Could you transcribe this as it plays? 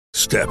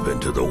Step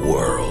into the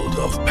world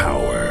of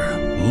power,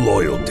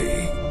 loyalty,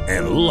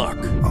 and luck.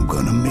 I'm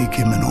gonna make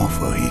him an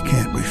offer he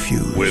can't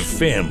refuse. With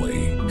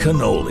family,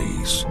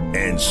 cannolis,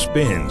 and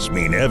spins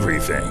mean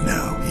everything.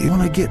 Now, you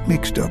wanna get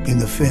mixed up in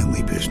the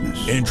family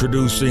business.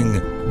 Introducing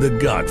The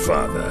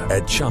Godfather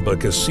at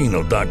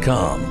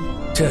ChumbaCasino.com.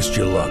 Test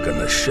your luck in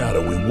the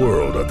shadowy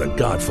world of The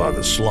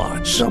Godfather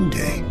slot.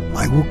 Someday,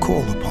 I will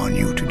call upon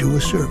you to do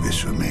a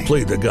service for me.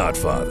 Play The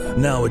Godfather,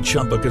 now at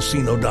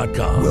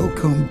ChumbaCasino.com.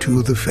 Welcome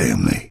to the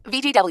family.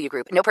 VGW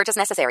Group. No purchase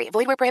necessary.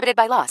 Void where prohibited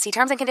by law. See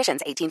terms and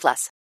conditions.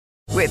 18+.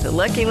 With the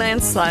Lucky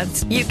Land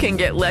Slots, you can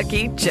get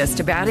lucky just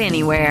about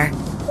anywhere.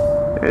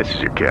 This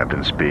is your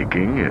captain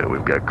speaking.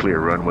 We've got clear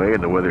runway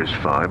and the weather's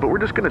fine, but we're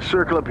just going to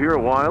circle up here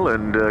a while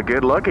and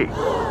get lucky.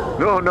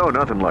 No,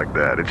 nothing like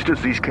that. It's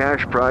just these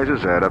cash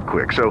prizes add up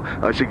quick. So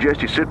I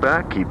suggest you sit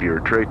back, keep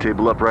your tray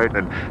table upright,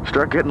 and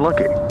start getting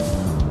lucky.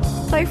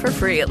 Play for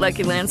free at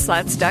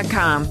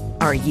LuckyLandSlots.com.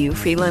 Are you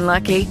feeling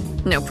lucky?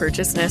 No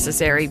purchase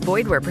necessary.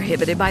 Void where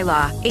prohibited by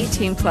law.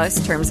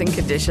 18+ terms and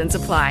conditions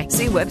apply.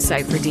 See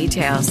website for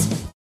details.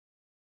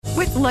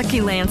 With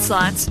Lucky Land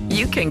Slots,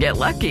 you can get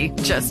lucky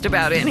just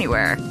about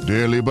anywhere.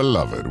 Dearly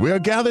beloved, we are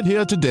gathered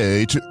here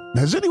today to...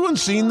 Has anyone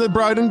seen the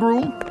bride and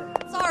groom?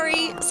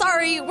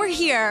 Sorry, we're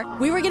here.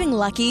 We were getting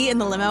lucky in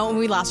the limo and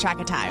we lost track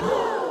of time.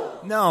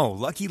 No,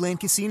 Lucky Land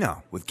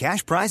Casino, with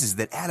cash prizes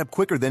that add up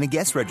quicker than a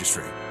guest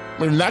registry.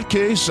 In that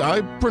case,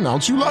 I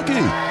pronounce you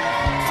lucky.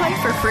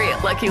 Play for free at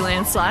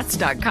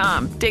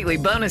LuckyLandSlots.com. Daily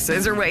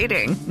bonuses are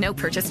waiting. No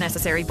purchase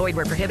necessary. Void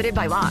where prohibited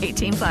by law.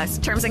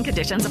 18+. Terms and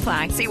conditions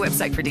apply. See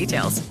website for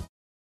details.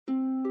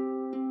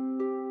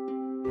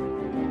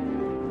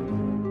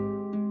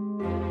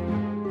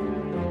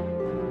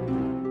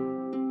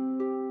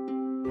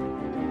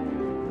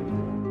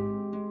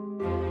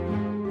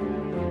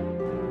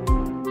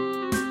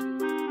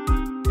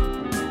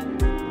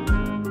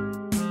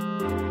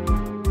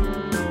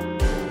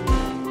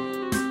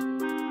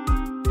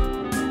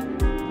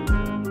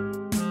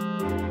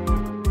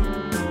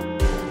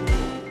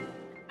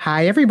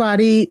 Hi,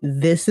 everybody.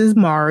 This is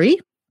Mari.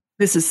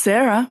 This is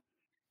Sarah.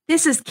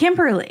 This is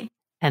Kimberly.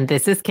 And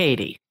this is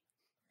Katie.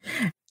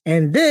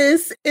 And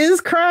this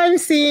is Crime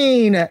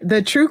Scene,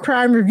 the true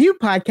crime review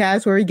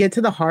podcast where we get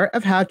to the heart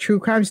of how true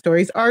crime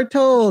stories are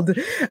told.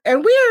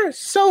 And we are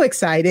so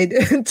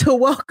excited to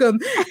welcome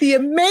the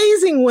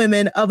amazing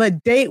women of A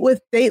Date with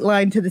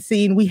Dateline to the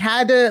scene. We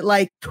had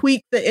to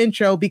tweak the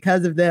intro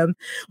because of them.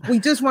 We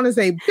just want to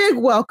say big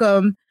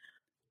welcome.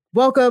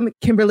 Welcome,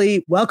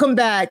 Kimberly. Welcome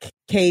back,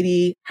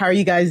 Katie. How are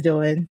you guys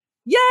doing?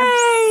 Yay!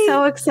 I'm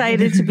so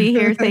excited to be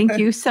here. Thank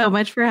you so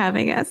much for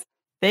having us.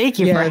 Thank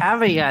you for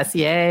having us.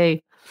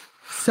 Yay.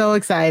 So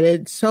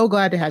excited. So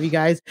glad to have you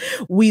guys.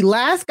 We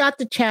last got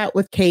to chat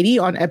with Katie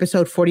on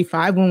episode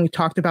 45 when we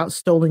talked about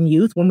stolen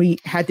youth, when we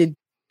had to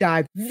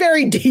dive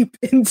very deep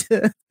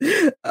into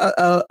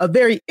a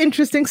very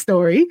interesting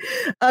story.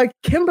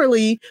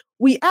 Kimberly,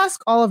 we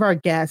ask all of our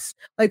guests,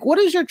 what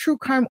is your true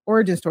crime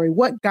origin story?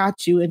 What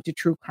got you into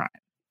true crime?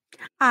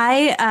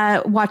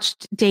 I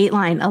watched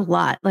Dateline a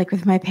lot,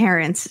 with my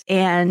parents.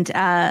 And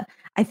I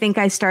think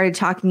I started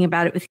talking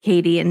about it with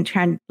Katie and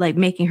trying,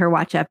 making her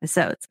watch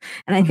episodes.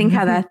 And I think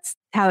that's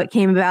how it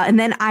came about. And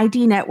then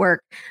ID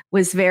Network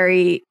was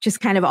very just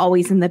kind of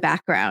always in the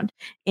background.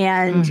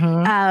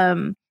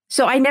 And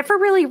so I never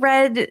really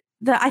read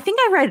I think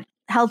I read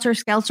Helter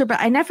Skelter, but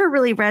I never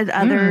really read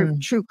other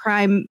true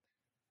crime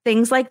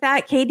things like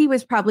that. Katie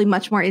was probably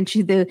much more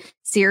into the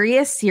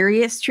serious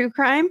true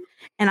crime.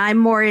 And I'm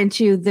more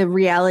into the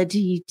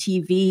reality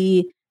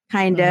TV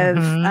kind of,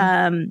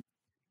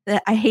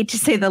 I hate to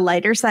say the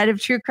lighter side of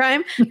true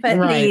crime,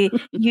 but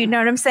you know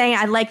what I'm saying?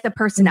 I like the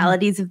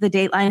personalities of the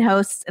Dateline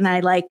hosts, and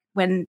I like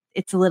when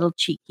it's a little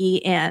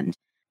cheeky. And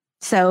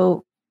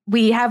so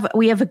we have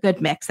a good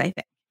mix, I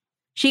think.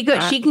 She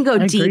can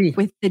go deep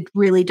with the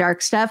really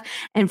dark stuff.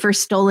 And for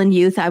Stolen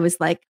Youth, I was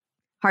like,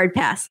 hard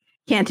pass.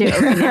 Can't do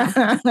it right now.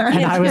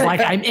 And I was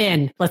like, I'm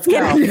in. Let's go.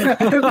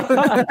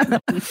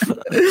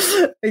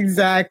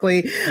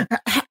 Exactly.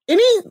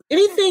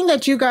 Anything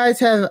that you guys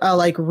have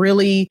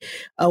really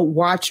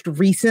watched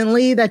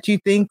recently that you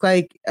think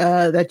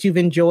that you've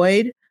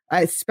enjoyed,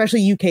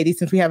 especially you, Katie,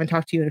 since we haven't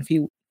talked to you in a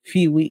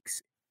few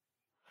weeks?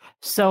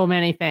 So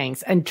many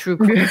things. And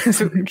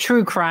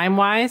true crime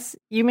wise,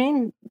 you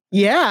mean?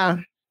 Yeah.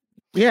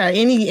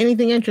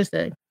 Anything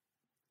interesting?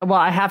 Well,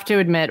 I have to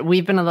admit,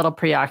 we've been a little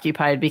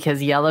preoccupied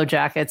because Yellow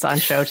Jackets on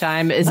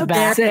Showtime is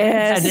back.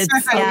 And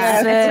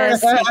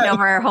it's taking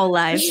over our whole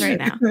lives right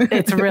now.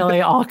 It's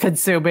really all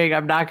consuming.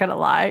 I'm not going to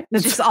lie.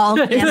 It's just all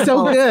cannibals.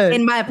 So good.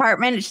 In my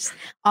apartment, it's just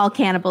all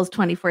cannibals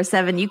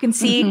 24/7. You can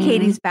see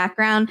Katie's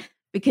background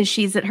because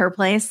she's at her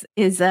place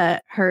is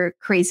her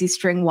crazy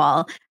string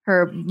wall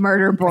her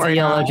murder board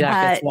Yellow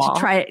Jacket's wall. to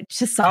try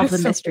to solve the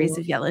mysteries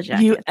of Yellow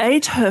Jacket. You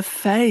ate her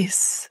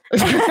face.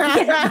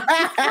 Ate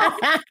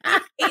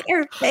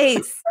her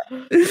face.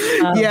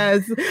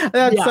 Yes,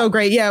 that's so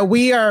great. Yeah,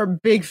 we are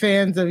big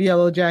fans of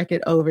Yellow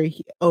Jacket over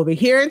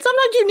here. And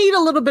sometimes you need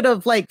a little bit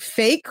of like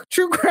fake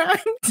true crime.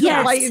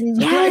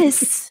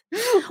 Yes.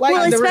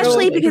 Well,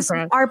 especially because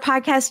our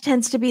podcast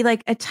tends to be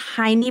like a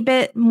tiny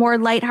bit more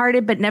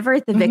lighthearted, but never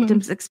at the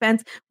victim's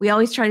expense. We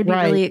always try to be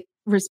really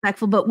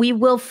respectful, but we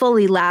will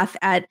fully laugh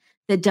at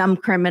the dumb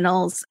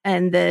criminals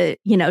and the,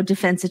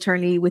 defense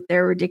attorney with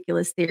their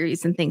ridiculous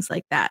theories and things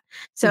like that.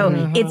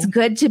 So it's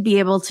good to be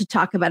able to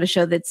talk about a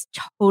show that's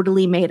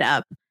totally made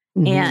up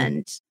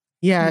and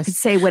you can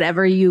say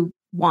whatever you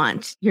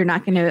want. You're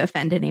not going to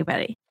offend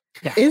anybody.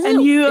 Yeah.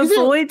 And you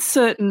avoid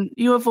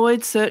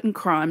certain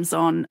crimes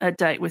on A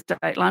Date with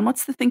Dateline.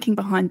 What's the thinking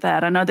behind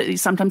that? I know that you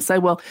sometimes say,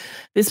 well,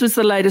 this was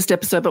the latest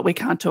episode, but we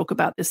can't talk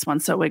about this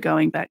one, so we're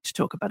going back to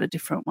talk about a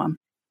different one.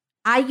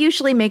 I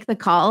usually make the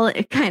call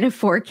kind of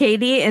for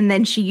Katie, and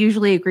then she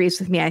usually agrees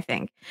with me, I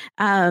think.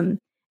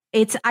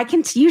 I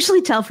can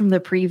usually tell from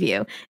the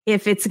preview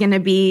if it's going to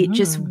be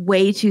just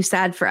way too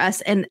sad for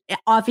us. And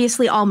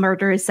obviously all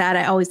murder is sad.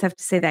 I always have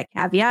to say that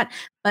caveat.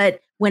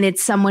 But when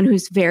it's someone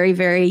who's very,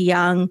 very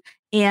young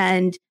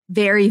and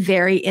very,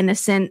 very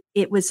innocent,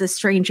 it was a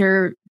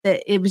stranger,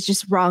 that it was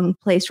just wrong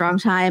place, wrong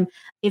time.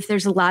 If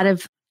there's a lot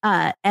of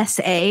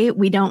SA,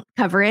 we don't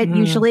cover it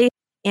usually.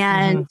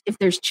 And if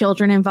there's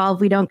children involved,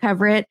 we don't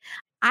cover it.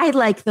 I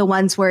like the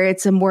ones where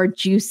it's a more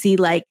juicy,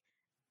 like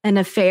an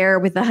affair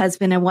with a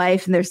husband and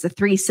wife, and there's a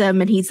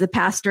threesome, and he's the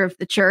pastor of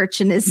the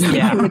church and is with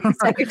the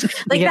secretary.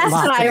 Like that's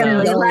what I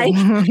really like.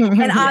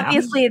 And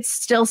obviously, it's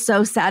still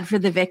so sad for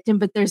the victim,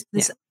 but there's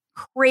this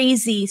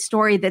crazy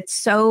story that's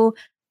so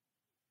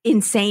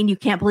insane you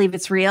can't believe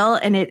it's real,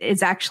 and it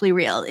is actually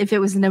real. If it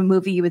was in a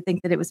movie, you would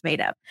think that it was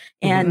made up,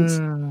 and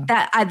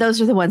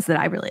those are the ones that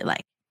I really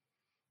like.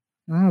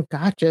 Oh,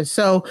 gotcha.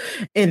 So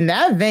in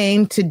that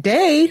vein,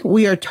 today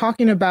we are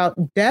talking about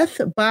Death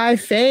by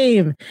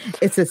Fame.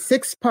 It's a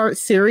 6-part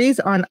series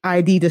on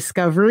ID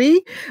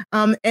Discovery.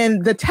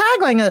 And the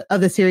tagline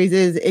of the series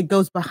is, it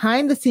goes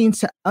behind the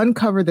scenes to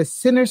uncover the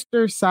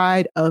sinister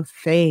side of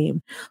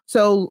fame.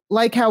 So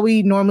like how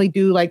we normally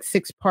do like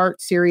 6-part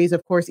series,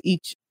 of course,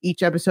 each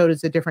episode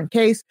is a different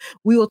case.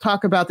 We will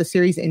talk about the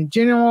series in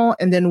general,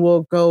 and then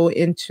we'll go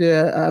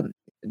into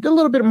a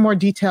little bit more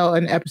detail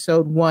in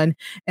episode 1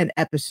 and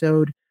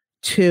episode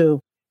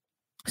 2.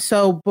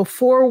 So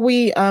before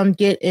we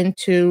get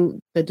into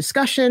the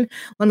discussion,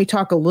 let me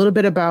talk a little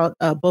bit about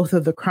both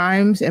of the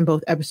crimes in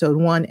both episode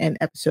 1 and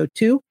episode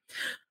 2.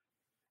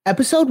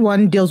 Episode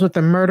 1 deals with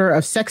the murder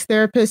of sex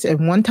therapist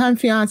and one-time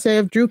fiance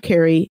of Drew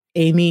Carey,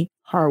 Amy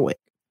Harwick.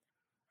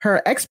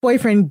 Her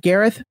ex-boyfriend,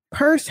 Gareth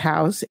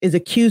Pursehouse, is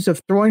accused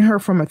of throwing her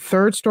from a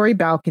 3rd-story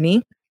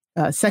balcony,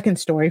 2nd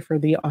story for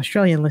the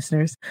Australian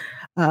listeners.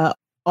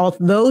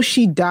 Although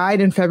she died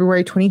in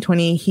February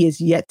 2020, he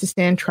is yet to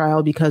stand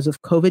trial because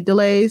of COVID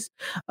delays.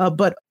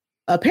 But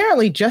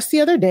apparently just the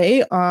other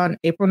day, on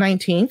April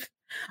 19th,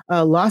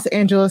 Los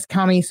Angeles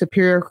County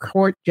Superior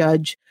Court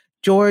Judge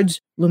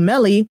George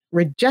Lumelli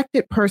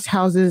rejected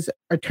Purshouse's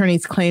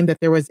attorney's claim that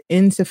there was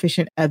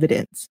insufficient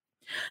evidence.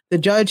 The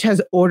judge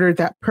has ordered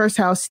that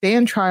Pursehouse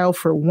stand trial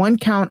for 1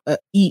 count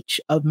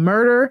each of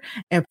murder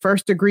and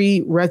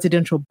 1st-degree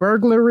residential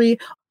burglary,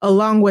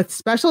 along with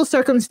special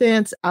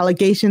circumstance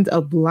allegations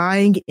of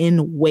lying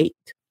in wait.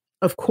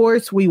 Of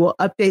course, we will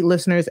update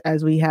listeners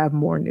as we have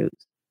more news.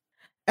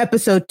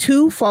 Episode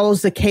 2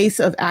 follows the case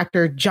of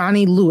actor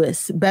Johnny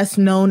Lewis, best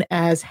known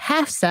as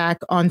Half-Sack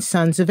on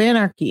Sons of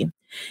Anarchy.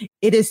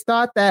 It is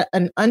thought that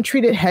an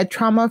untreated head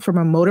trauma from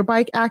a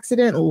motorbike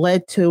accident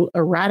led to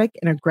erratic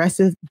and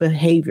aggressive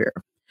behavior.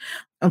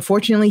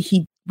 Unfortunately,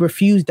 he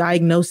refused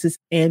diagnosis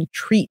and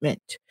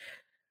treatment.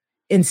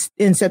 In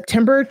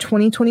September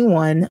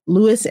 2021,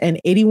 Lewis and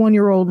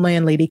 81-year-old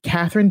landlady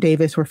Catherine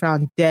Davis were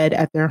found dead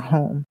at their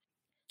home.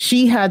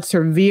 She had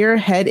severe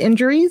head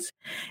injuries,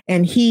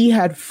 and he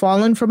had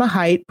fallen from a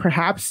height,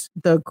 perhaps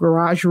the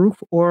garage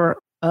roof or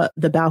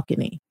the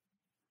balcony.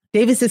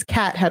 Davis's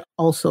cat had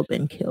also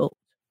been killed.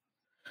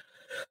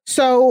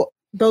 So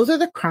those are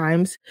the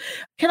crimes.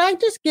 Can I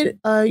just get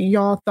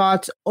y'all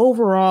thoughts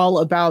overall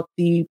about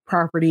the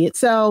property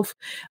itself,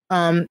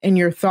 and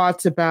your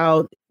thoughts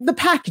about the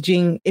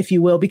packaging, if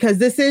you will, because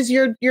this is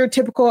your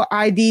typical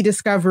ID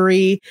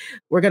Discovery.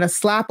 We're going to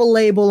slap a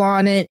label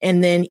on it,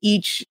 and then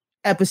each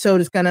episode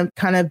is going to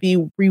kind of be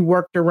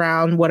reworked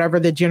around whatever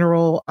the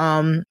general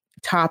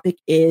topic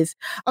is.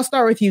 I'll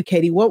start with you,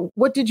 Katie.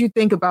 What did you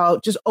think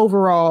about just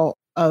overall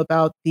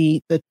about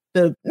the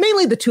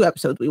mainly the 2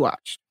 episodes we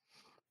watched?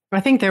 I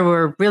think they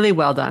were really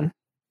well done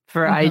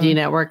for ID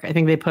Network. I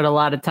think they put a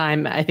lot of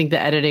time. I think the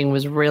editing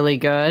was really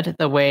good.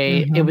 The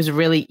way it was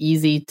really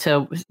easy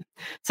to,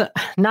 so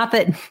not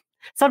that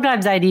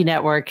sometimes ID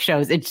Network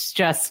shows, it's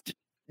just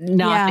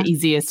not the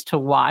easiest to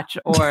watch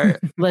or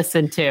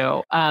listen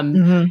to.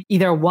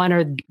 Either one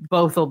or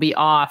both will be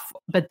off,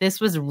 but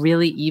this was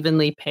really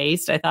evenly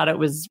paced. I thought it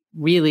was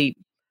really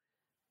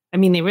I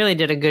mean, they really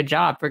did a good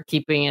job for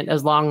keeping it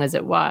as long as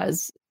it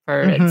was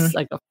for it's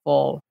like a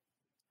full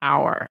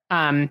hour.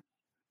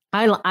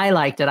 I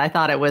liked it. I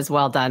thought it was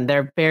well done.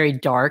 They're very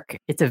dark.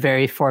 It's a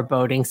very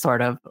foreboding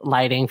sort of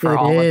lighting for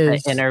all of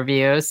the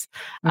interviews.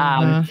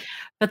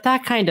 But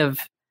that kind of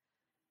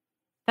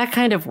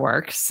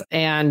works.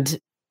 And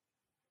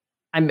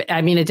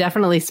I mean, it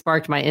definitely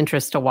sparked my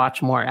interest to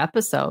watch more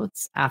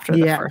episodes after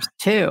the first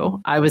two.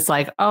 I was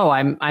like, oh,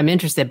 I'm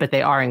interested, but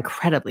they are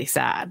incredibly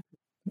sad.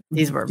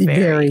 These were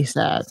very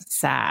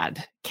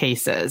sad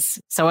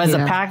cases. So as a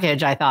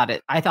package, I thought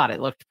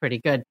it looked pretty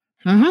good.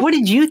 What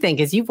did you think?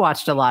 As you've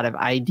watched a lot of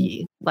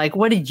ID, like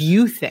what did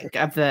you think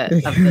of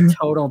the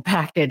total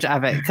package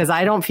of it? Because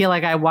I don't feel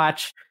like I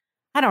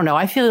don't know.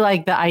 I feel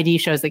like the ID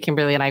shows that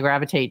Kimberly and I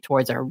gravitate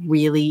towards are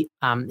really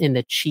in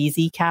the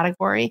cheesy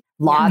category.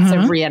 Lots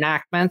of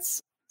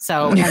reenactments.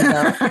 So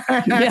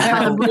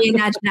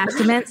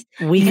reenactments.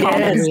 We call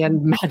it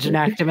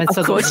reenactments.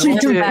 Of course you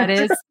do. That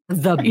is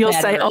You'll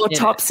say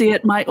autopsy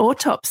at my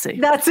autopsy.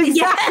 That's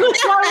exactly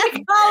what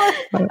we call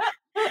it.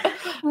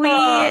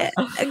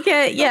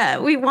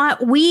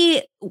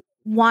 We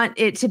want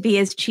it to be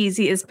as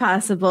cheesy as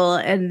possible,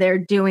 and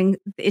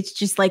it's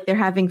just like they're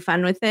having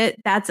fun with it.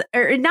 That's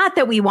not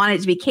that we want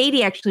it to be.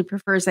 Katie actually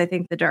prefers, I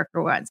think, the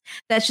darker ones.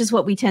 That's just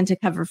what we tend to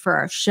cover for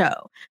our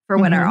show, for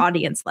what our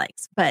audience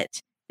likes.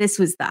 But this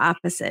was the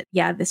opposite.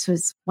 Yeah, this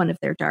was one of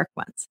their dark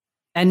ones.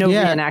 And no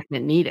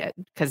reenactment needed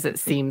because it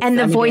seems. And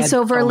the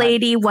voiceover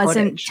lady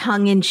wasn't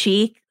tongue in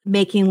cheek,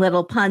 making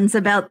little puns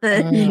about the,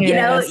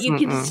 you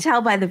can just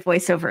tell by the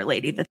voiceover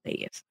lady that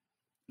they use.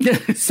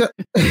 So,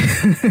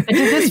 did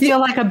this feel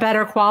like a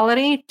better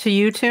quality to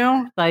you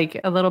two? Like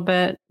a little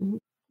bit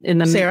in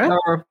the Sarah?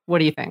 Or what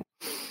do you think?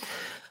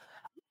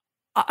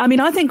 I mean,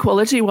 I think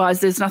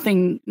quality-wise, there's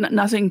nothing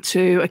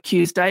to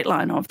accuse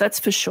Dateline of. That's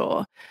for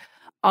sure.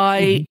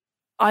 I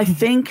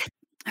think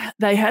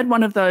they had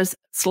one of those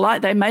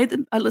they made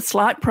a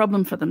slight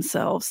problem for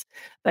themselves.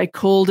 They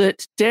called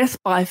it death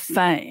by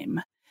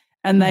fame.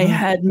 And they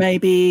had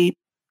maybe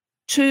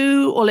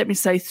 2 or let me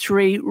say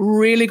 3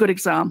 really good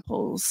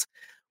examples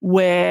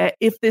where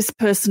if this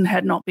person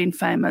had not been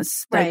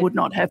famous, they would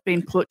not have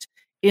been put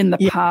in the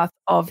path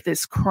of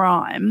this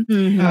crime.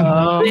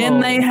 Then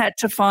they had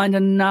to find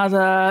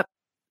another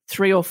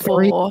 3 or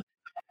 4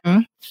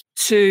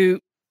 to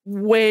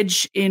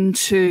wedge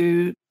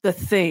into the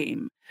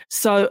theme.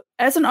 So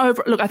as an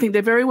look, I think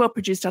they're very well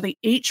produced. I think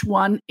each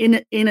one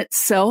in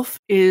itself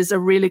is a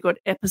really good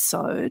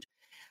episode.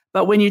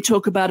 But when you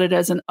talk about it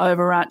as an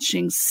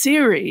overarching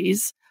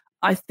series,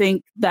 I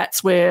think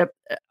that's where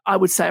I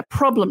would say a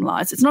problem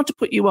lies. It's not to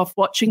put you off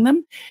watching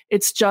them.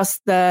 It's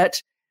just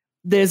that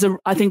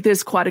I think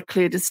there's quite a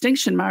clear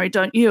distinction, Murray,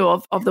 don't you,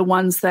 of the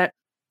ones that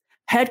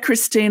had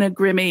Christina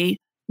Grimmie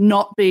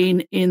not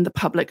been in the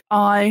public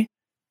eye,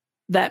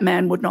 that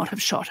man would not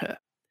have shot her.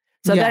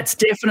 So that's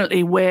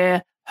definitely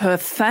where her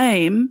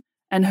fame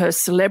and her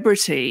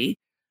celebrity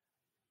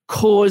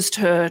caused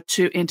her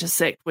to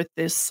intersect with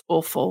this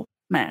awful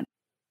man.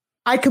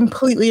 I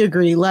completely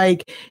agree.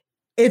 Like,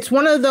 it's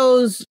one of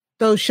those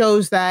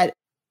shows that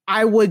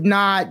I would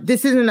not,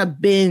 this isn't a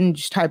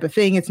binge type of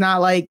thing. It's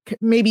not like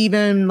maybe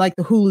even like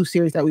the Hulu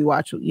series that we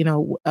watch,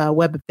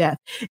 Web of Death.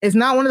 It's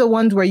not one of the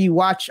ones where you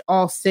watch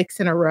all 6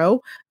 in a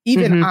row.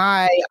 Even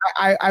I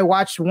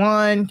watched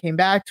one, came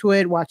back to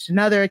it, watched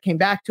another, came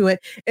back to it.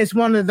 It's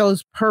one of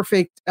those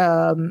perfect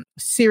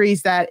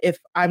series that if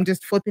I'm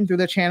just flipping through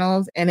the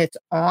channels and it's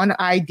on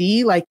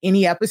ID, like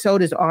any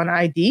episode is on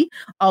ID,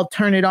 I'll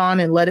turn it on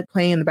and let it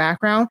play in the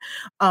background.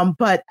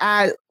 But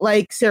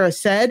like Sarah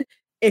said,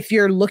 if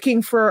you're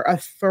looking for a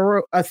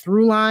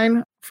through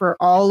line for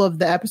all of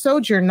the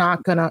episodes, you're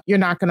not gonna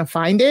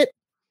find it.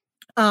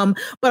 But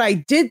I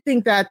did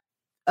think that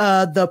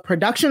the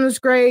production was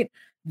great.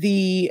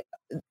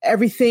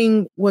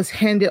 Everything was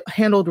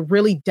handled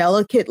really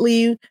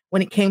delicately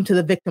when it came to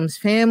the victims'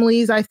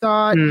 families. I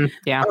thought, I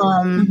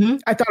thought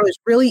it was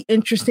really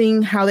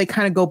interesting how they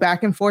kind of go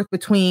back and forth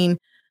between,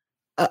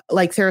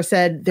 like Sarah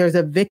said, there's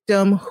a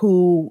victim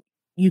who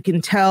you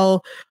can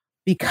tell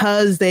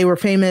because they were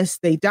famous,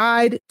 they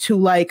died, to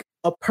like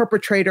a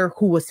perpetrator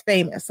who was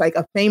famous, like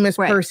a famous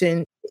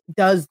person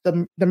does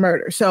the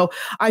murder. So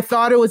I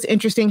thought it was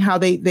interesting how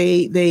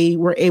they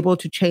were able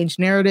to change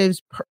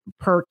narratives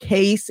per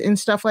case and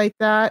stuff like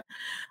that.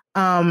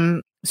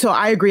 So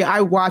I agree. I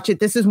watch it.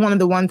 This is one of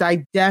the ones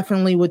I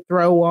definitely would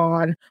throw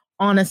on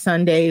a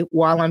Sunday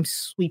while I'm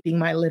sweeping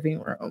my living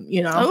room,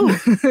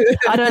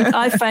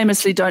 I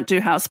famously don't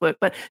do housework,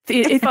 but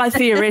if I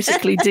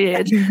theoretically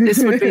did,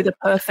 this would be the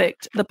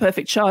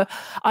perfect show.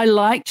 I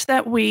liked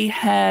that we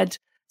had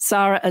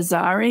Sarah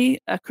Azari,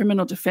 a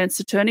criminal defense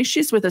attorney.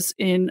 She's with us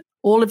in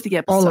all of the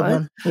episodes. All of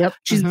them. Yep.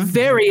 She's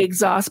very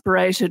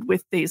exasperated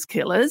with these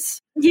killers.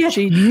 Yeah.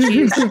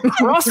 She's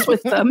cross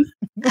with them.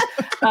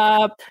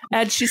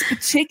 And she's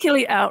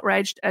particularly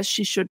outraged, as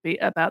she should be,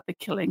 about the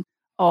killing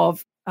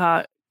of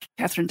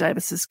Catherine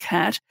Davis's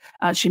cat.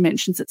 She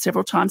mentions it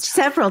several times.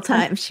 Several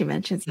times she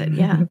mentions it,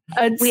 yeah.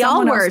 And we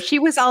all were. She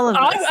was all of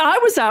us. I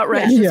was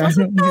outraged. Yeah. I was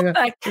like, not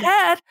that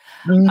cat.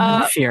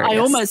 I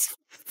almost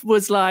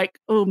was like,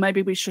 oh,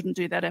 maybe we shouldn't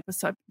do that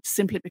episode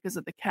simply because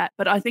of the cat.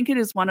 But I think it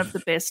is one of the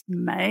best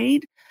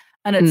made,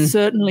 and it's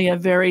certainly a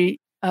very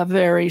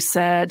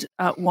sad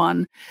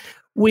one.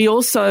 We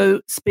also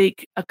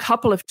speak a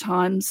couple of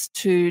times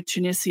to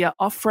Tunisia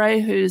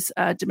Offray, who's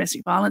a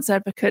domestic violence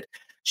advocate.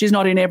 She's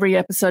not in every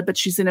episode, but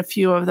she's in a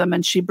few of them,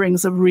 and she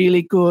brings a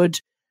really good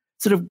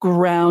sort of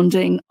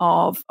grounding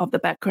of the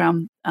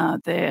background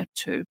there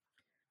too.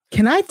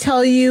 Can I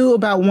tell you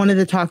about one of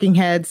the talking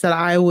heads that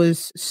I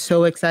was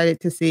so excited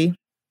to see?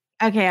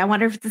 Okay, I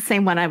wonder if it's the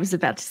same one I was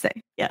about to say.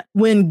 Yeah.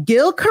 When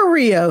Gil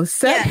Carrillo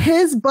set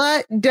his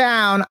butt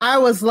down, I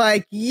was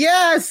like,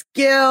 yes,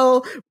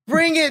 Gil,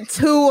 bring it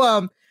to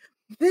him.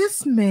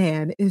 This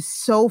man is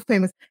so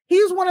famous.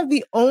 He's one of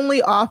the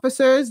only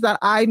officers that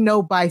I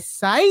know by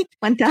sight,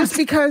 just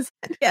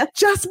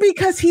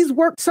because he's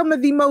worked some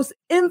of the most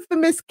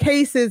infamous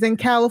cases in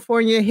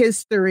California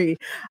history.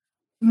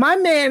 My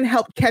man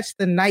helped catch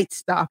the Night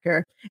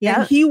Stalker. Yeah,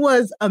 and he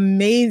was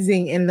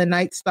amazing in the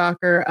Night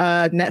Stalker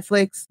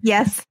Netflix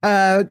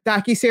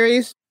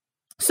docuseries.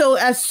 So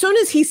as soon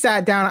as he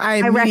sat down, I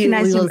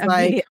immediately was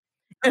like,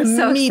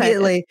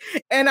 immediately. So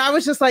and I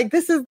was just like,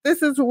 this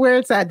is where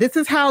it's at. This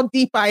is how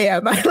deep I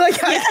am. When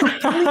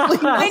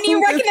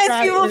you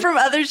recognize people from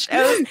other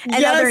shows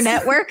and other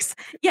networks.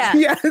 Yeah.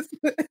 Yes.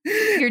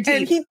 You're deep.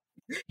 And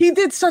he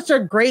did such a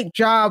great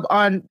job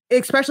on,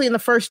 especially in the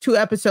first 2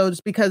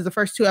 episodes, because the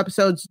first 2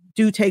 episodes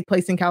do take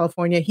place in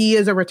California. He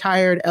is a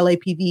retired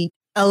LAPD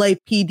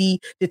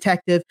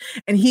detective,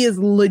 and he has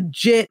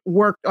legit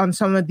worked on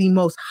some of the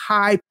most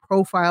high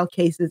profile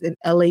cases in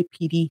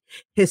LAPD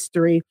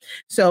history.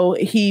 So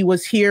he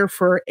was here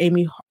for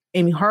Amy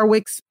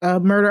Harwick's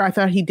murder. I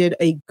thought he did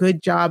a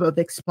good job of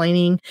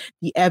explaining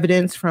the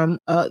evidence from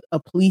a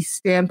police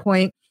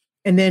standpoint.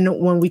 And then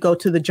when we go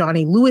to the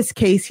Johnny Lewis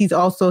case, he's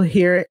also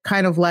here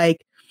kind of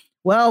like,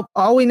 well,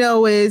 all we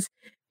know is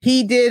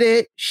he did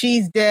it.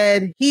 She's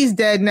dead. He's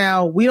dead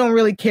now. We don't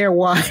really care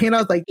why. And I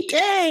was like,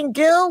 dang,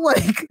 Gil,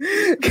 like,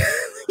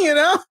 you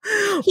know,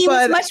 he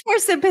was much more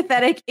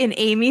sympathetic in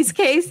Amy's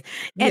case.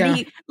 And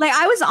he, like,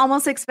 I was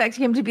almost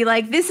expecting him to be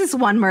like, this is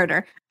one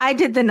murder. I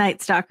did the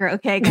Night Stalker.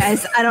 Okay,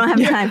 guys, I don't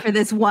have time for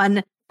this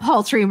one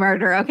paltry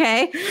murder.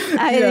 Okay.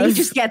 And he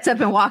just gets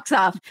up and walks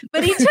off,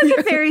 but he took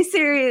it very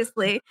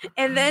seriously.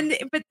 And then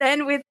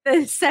with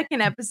the second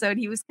episode,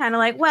 he was kind of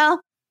like,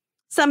 well,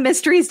 some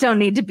mysteries don't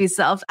need to be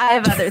solved. I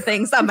have other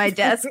things on my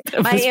desk.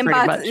 My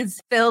inbox is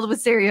filled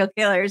with serial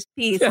killers.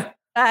 Peace.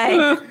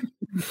 Bye.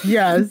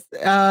 Yes,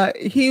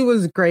 he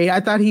was great. I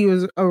thought he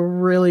was a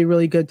really,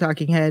 really good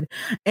talking head,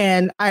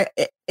 and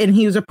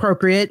he was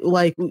appropriate.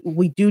 Like,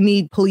 we do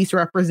need police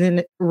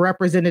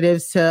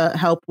representatives to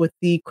help with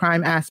the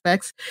crime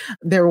aspects.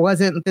 This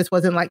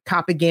wasn't like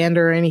propaganda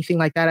or anything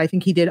like that. I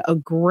think he did a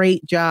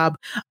great job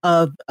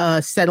of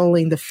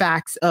settling the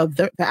facts of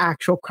the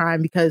actual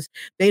crime, because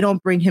they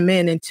don't bring him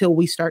in until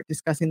we start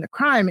discussing the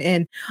crime.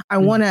 And I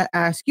want to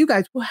ask you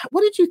guys,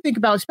 what did you think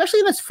about,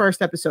 especially in this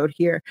first episode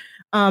here?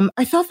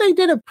 I thought they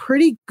did a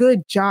pretty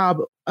good job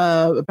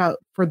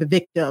for the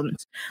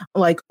victims,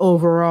 like,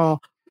 overall.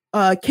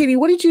 Katie,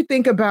 what did you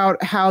think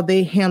about how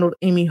they handled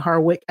Amy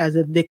Harwick as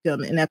a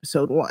victim in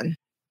episode 1?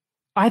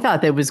 I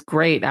thought that was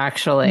great,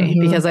 actually,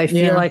 because I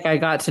feel like I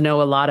got to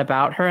know a lot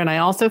about her. And I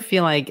also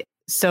feel like,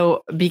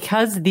 so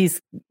because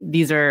these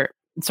are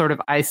sort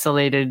of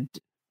isolated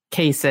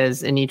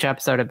cases in each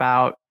episode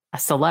about a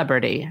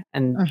celebrity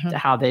and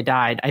how they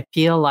died, I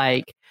feel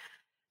like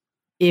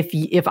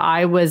if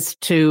I was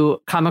to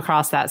come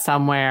across that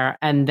somewhere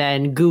and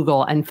then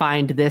Google and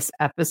find this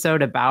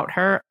episode about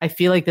her, I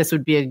feel like this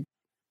would be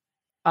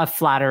a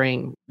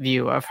flattering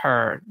view of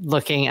her,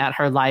 looking at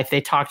her life.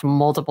 They talked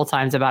multiple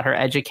times about her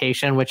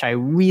education, which I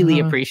really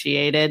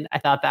appreciated. I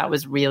thought that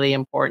was really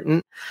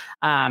important.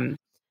 And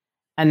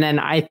then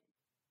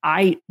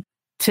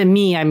to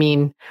me, I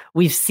mean,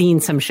 we've seen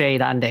some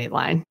shade on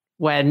Dateline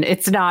when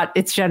it's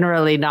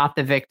generally not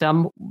the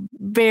victim.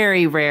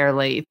 Very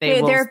rarely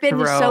there have been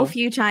so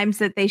few times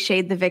that they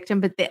shade the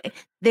victim, but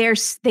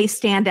they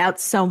stand out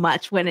so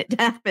much when it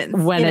happens.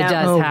 When it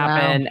does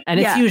happen. Wow. And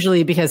it's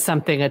usually because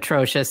something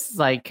atrocious,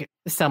 like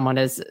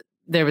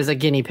there was a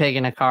guinea pig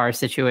in a car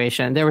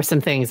situation. There were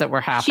some things that were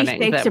happening.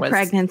 She faked a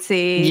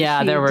pregnancy.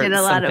 Yeah, there were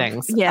some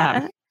things.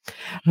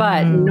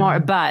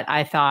 But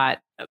I thought,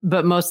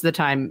 but most of the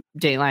time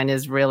Dateline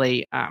is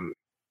really,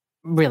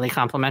 really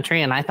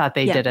complimentary, and I thought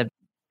they did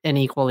an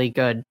equally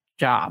good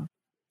job.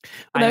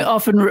 They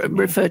often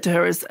refer to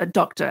her as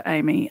Dr.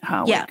 Amy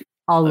Harwick. Yeah,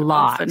 a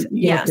lot.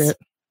 Yes.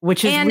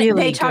 Which is and really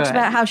they talked good.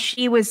 about how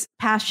she was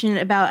passionate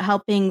about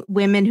helping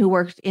women who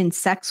worked in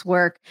sex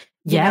work.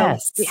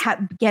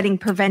 Getting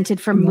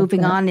prevented from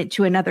moving on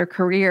into another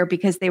career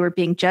because they were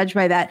being judged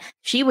by that.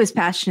 She was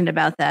passionate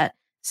about that.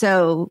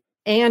 So,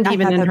 and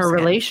even in her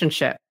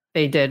relationship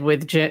they did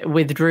with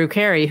Drew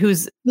Carey,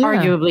 who's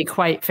arguably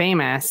quite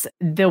famous.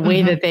 The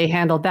way that they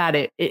handled that,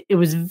 it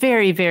was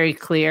very, very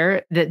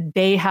clear that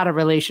they had a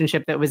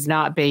relationship that was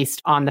not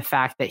based on the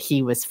fact that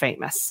he was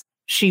famous.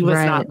 She was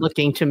not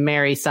looking to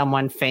marry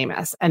someone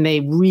famous. And they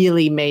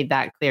really made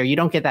that clear. You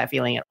don't get that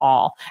feeling at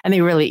all. And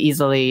they really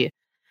easily,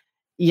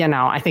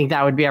 I think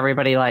that would be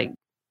everybody like,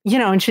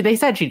 and they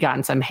said she'd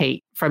gotten some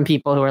hate from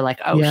people who were like,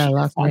 she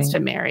just wants to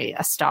marry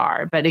a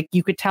star. But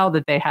you could tell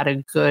that they had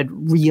a good,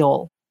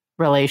 real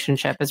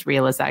relationship, as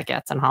real as that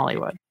gets in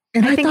Hollywood.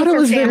 And I think if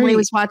her family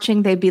was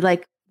watching, they'd be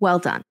like, well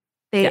done.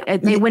 They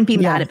wouldn't be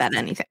mad about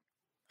anything.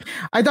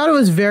 I thought it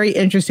was very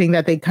interesting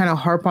that they kind of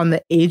harp on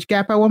the age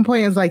gap at one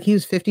point. It's like he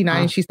was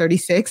 59 and she's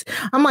 36.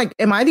 I'm like,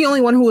 am I the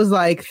only one who was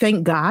like,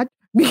 thank God?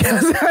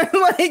 Because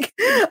I'm like,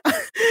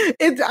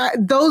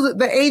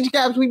 the age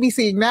gaps we be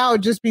seeing now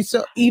would just be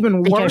so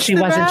even worse. Because she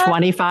wasn't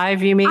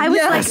 25, you mean? I was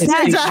like,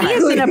 she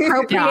is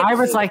inappropriate. Yeah, I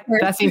was like,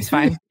 that seems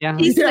fine. Yeah,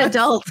 she's an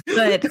adult,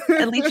 but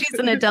at least she's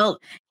an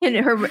adult, and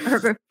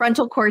her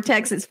frontal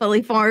cortex is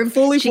fully formed.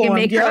 She can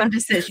make her own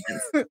decisions.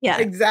 Yeah,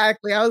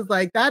 exactly. I was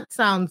like, that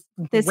sounds.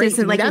 This great.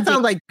 Isn't like that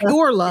sounds like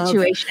pure love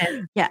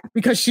situation. Yeah,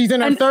 because she's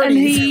in her 30s.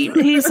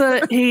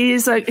 And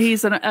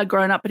he's a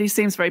grown up, but he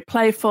seems very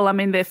playful. I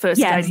mean, their first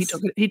date,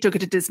 he took her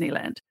to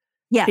Disneyland.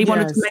 Yeah, he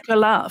wanted to make her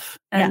laugh,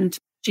 and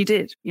she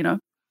did.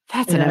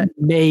 That's an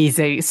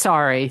amazing.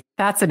 Sorry,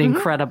 that's an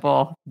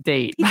incredible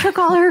date. He took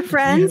all her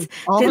friends.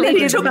 Did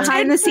they do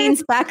behind the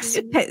scenes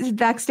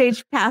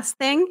backstage pass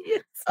thing?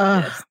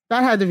 That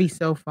had to be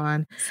so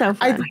fun. So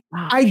fun.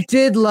 I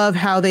did love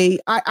how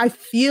I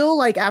feel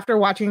like after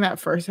watching that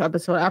first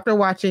episode, after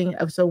watching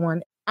episode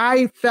 1,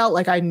 I felt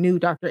like I knew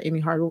Dr.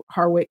 Amy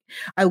Harwick.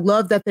 I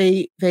love that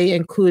they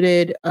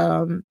included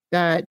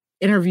that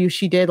interview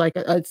she did,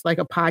 it's like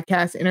a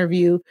podcast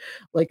interview,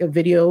 like a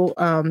video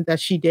that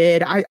she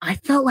did. I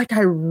felt like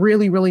I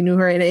really, really knew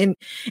her. And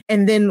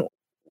then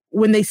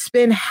when they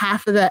spend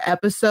half of the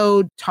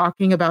episode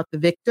talking about the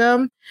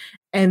victim,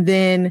 and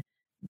then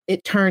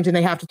it turns and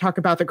they have to talk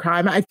about the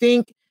crime, I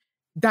think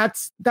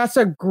that's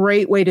a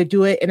great way to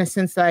do it, in a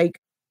sense. Like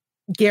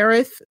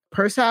Gareth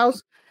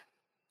Pursehouse,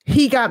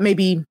 he got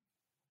maybe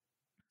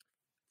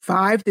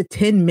 5 to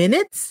 10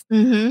 minutes.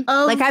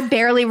 Like I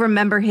barely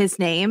remember his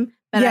name,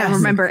 but I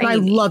remember Amy. I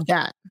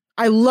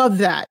love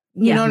that.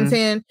 You know what I'm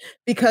saying?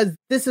 Because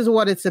this is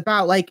what it's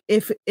about. Like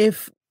if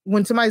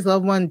when somebody's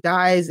loved one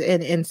dies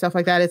and stuff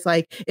like that, it's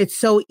like, it's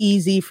so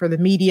easy for the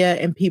media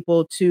and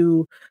people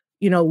to,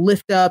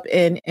 lift up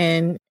and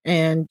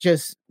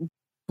just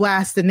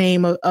blast the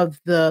name of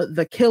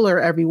the killer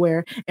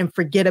everywhere and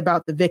forget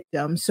about the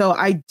victim. So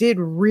I did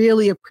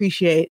really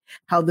appreciate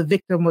how the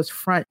victim was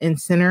front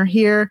and center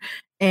here.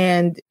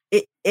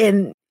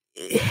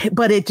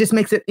 But it just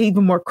makes it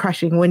even more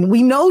crushing when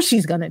we know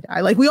she's going to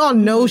die. Like we all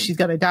know she's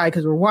going to die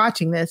because we're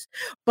watching this,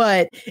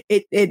 but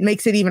it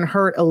makes it even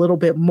hurt a little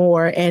bit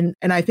more. And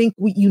I think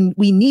we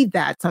need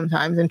that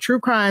sometimes in true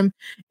crime.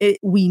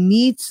 We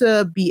need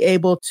to be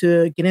able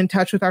to get in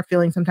touch with our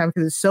feelings sometimes,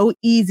 because it's so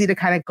easy to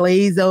kind of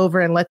glaze over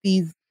and let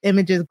these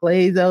images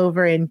glaze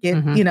over and get,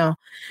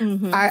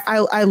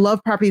 I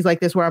love properties like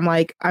this where I'm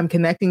like, I'm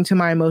connecting to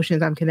my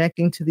emotions. I'm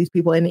connecting to these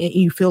people, and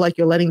you feel like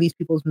you're letting these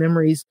people's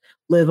memories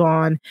live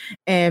on,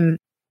 and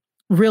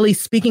really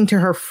speaking to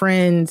her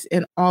friends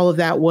and all of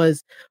that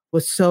was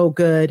so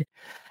good.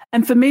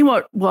 And for me,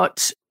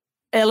 what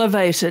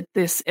elevated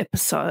this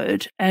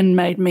episode and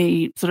made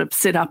me sort of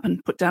sit up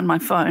and put down my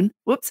phone,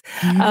 was,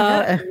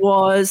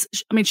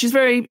 I mean,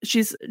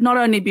 she's not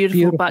only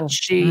beautiful, but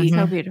she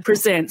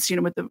presents,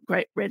 with the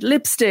great red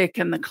lipstick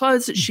and the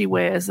clothes that she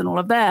wears and all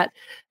of that.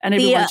 And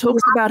everyone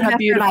talks about how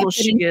beautiful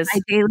she is.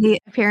 My daily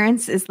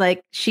appearance is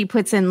like, she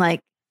puts in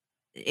like,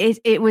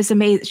 it was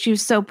amazing. She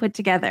was so put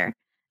together.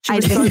 She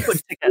was so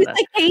put together.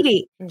 Like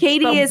Katie.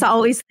 Katie is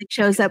always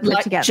shows up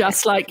put together.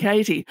 Just like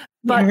Katie.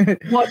 But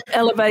what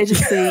elevated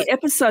the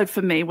episode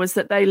for me was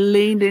that they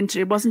leaned into,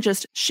 it wasn't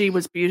just she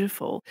was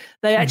beautiful.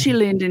 They actually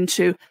leaned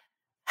into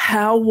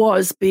how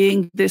was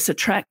being this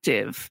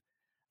attractive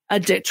a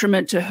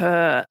detriment to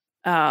her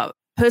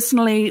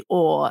personally,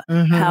 or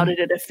how did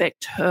it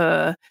affect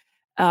her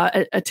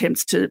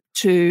attempts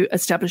to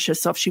establish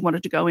herself? She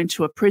wanted to go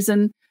into a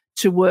prison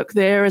to work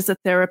there as a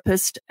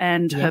therapist,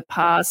 and her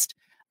past,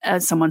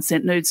 someone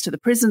sent nudes to the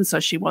prison, so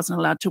she wasn't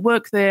allowed to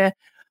work there.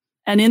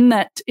 And in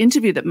that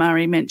interview that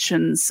Mari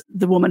mentions,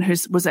 the woman who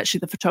was actually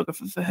the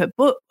photographer for her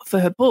book,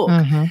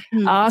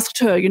 asked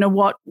her,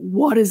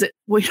 what is it,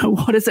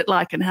 what is it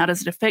like, and how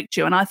does it affect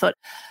you? And I thought,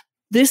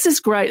 this is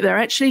great. They're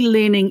actually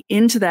leaning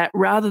into that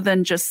rather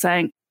than just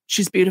saying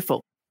she's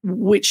beautiful,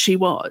 which she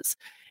was.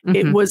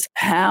 It was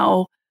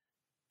how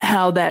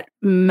that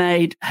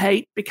made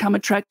hate become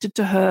attracted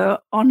to her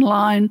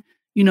online.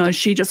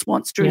 She just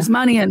wants Drew's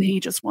money, and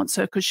he just wants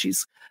her because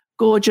she's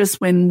gorgeous,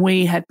 when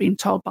we had been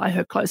told by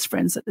her close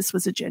friends that this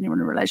was a genuine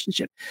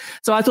relationship.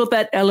 So I thought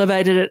that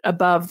elevated it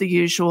above the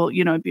usual,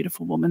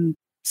 beautiful woman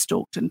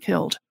stalked and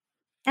killed.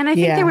 And I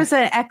think there was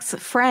an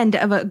ex-friend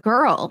of a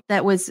girl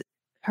that was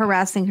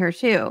harassing her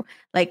too.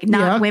 Like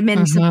not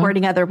women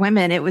supporting other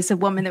women. It was a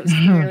woman that was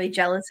clearly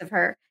jealous of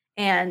her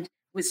and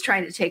was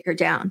trying to take her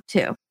down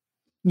too.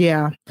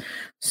 Yeah.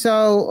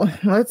 So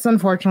let's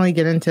unfortunately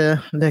get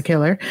into the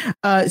killer.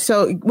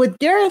 So with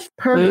Gareth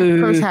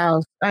Purr's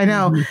house, I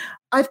know,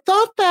 I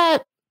thought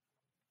that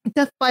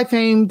Death by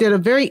Fame did a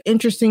very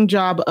interesting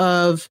job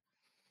of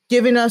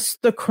giving us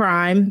the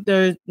crime.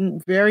 There's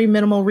very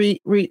minimal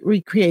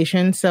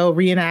recreation, so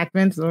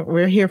reenactments.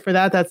 We're here for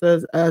that. That's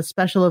a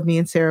special of me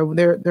and Sarah.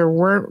 There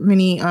weren't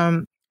many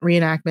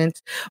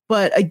reenactments,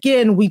 but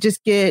again, we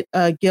just get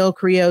Gil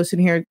Crios in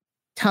here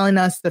telling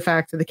us the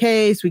facts of the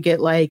case. We get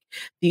like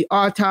the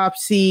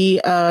autopsy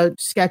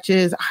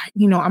sketches.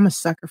 I'm a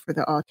sucker for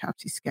the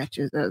autopsy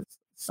sketches as a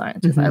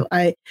scientist.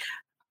 I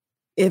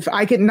if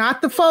I could,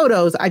 not the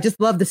photos, I just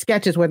love the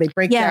sketches where they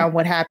break down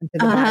what happened to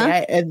the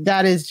body.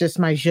 That is just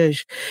my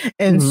zhuzh.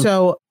 And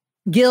so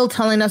Gil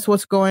telling us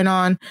what's going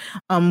on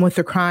with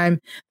the crime.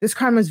 This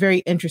crime was very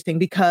interesting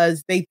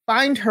because they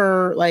find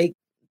her like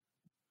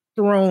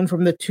thrown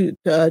from the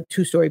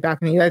two-story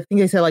balcony. I think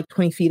they said like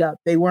 20 feet up.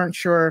 They weren't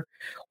sure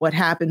what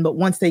happened, but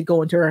once they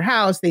go into her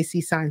house, they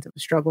see signs of a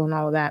struggle and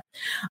all of that.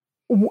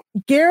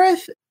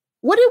 Gareth,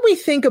 what did we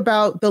think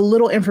about the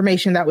little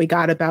information that we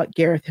got about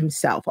Gareth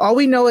himself? All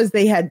we know is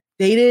they had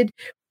dated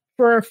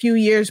for a few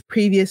years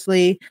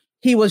previously.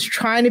 He was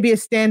trying to be a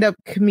stand-up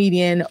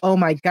comedian. Oh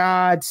my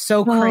God,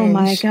 so cringe. Oh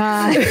my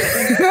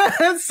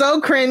God.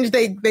 So cringe.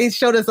 They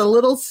showed us a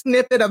little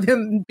snippet of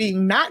him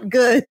being not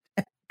good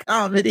at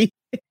comedy.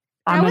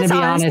 I'm going to be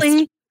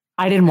honest.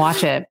 I didn't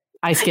watch it.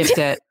 I skipped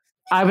it.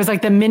 I was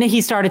like, the minute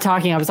he started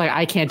talking, I was like,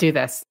 I can't do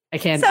this. I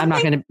can't. I'm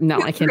not going to.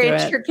 No, I can't do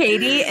it. For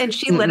Katie, and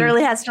she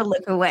literally has to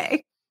look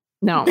away.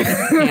 No, I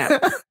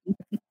can't.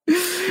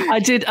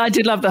 I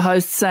did love the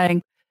host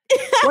saying,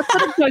 "What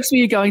kind of jokes were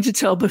you going to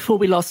tell before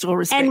we lost all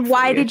respect?" And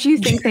why did you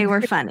think they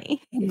were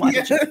funny?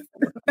 Was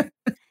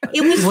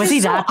he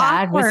that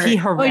bad? Was he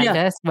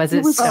horrendous? Was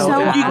it so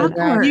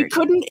bad? You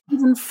couldn't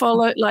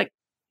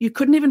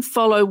even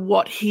follow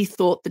what he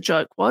thought the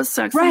joke was.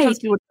 So sometimes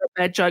people would tell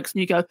bad jokes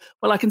and you go,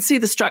 well, I can see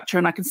the structure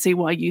and I can see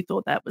why you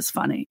thought that was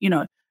funny. You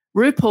know,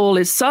 RuPaul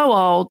is so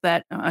old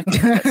that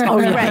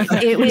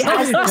It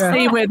has to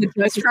see where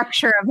the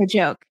structure of a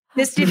joke.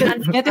 This did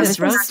not get this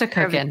roast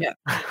cooking.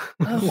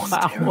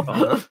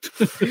 Wow.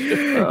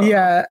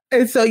 Yeah.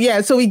 And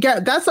so we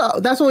get that's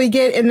what we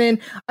get. And then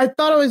I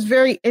thought it was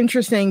very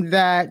interesting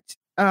that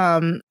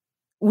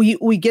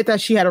we get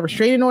that she had a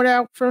restraining order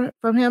out from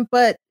him,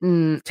 but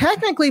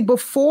technically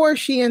before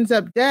she ends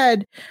up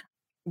dead,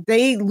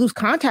 they lose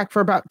contact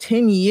for about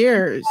 10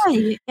 years.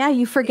 Yeah,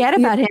 you forget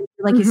about him.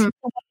 Like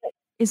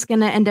he's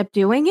going to end up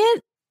doing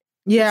it.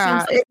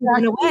 Yeah, it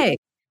went away.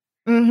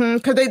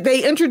 Because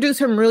they introduce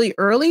him really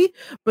early,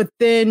 but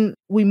then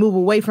we move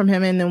away from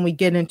him and then we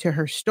get into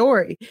her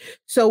story.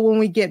 So when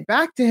we get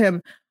back to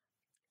him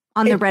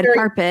on the red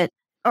carpet.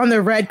 On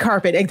the red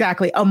carpet,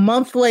 exactly. A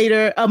month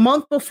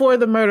before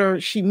the murder,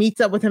 she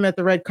meets up with him at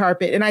the red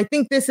carpet. And I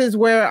think this is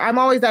where I'm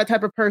always that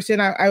type of person.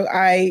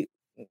 I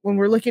when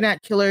we're looking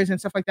at killers and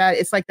stuff like that,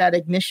 it's like that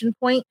ignition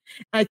point.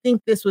 I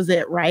think this was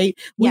it, right?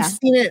 We've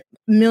seen it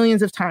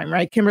millions of times,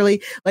 right,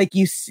 Kimberly? Like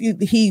he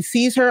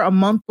sees her a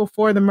month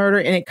before the murder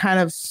and it kind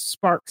of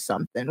sparks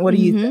something. What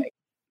do you think?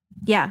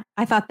 Yeah,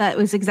 I thought that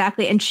was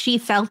exactly, and she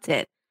felt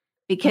it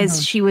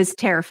because she was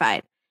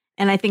terrified.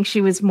 And I think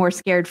she was more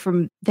scared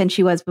than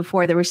she was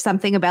before. There was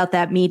something about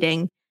that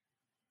meeting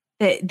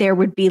that there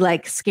would be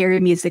like scary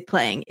music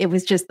playing. It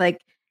was just like,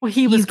 well,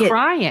 he was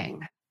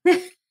crying.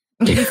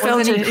 He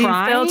fell to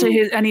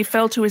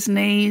his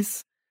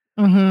knees.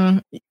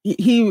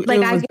 It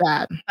was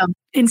bad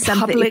in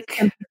public.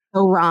 Something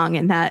so wrong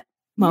in that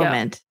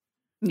moment.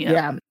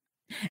 Yeah.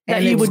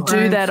 That you would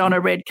do that on a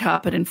red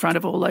carpet in front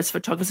of all those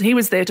photographers. He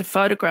was there to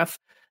photograph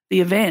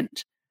the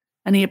event.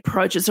 And he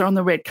approaches her on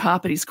the red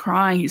carpet. He's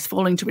crying. He's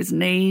falling to his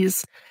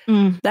knees.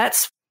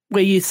 That's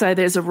where you say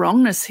there's a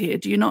wrongness here.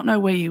 Do you not know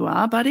where you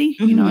are, buddy?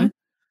 You know?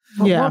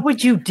 Well, what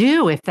would you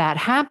do if that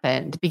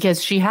happened?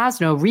 Because she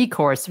has no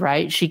recourse,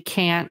 right? She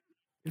can't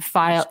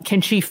file.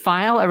 Can she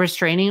file a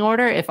restraining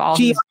order if all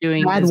he's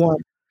doing is one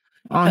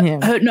on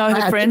him?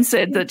 Her friend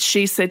said that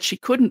she said she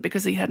couldn't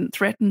because he hadn't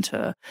threatened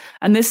her.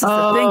 And this is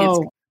the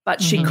thing.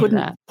 But she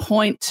couldn't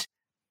point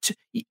to,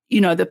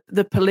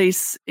 the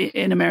police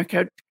in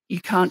America. You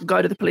can't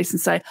go to the police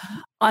and say,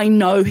 I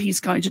know he's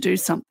going to do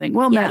something.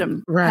 Well,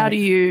 madam, how do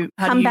you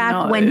come back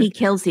know? when he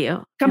kills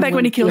you? Come back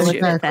when he kills you.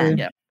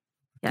 Exactly.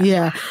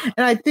 Yeah.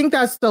 And I think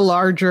that's the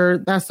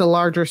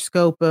larger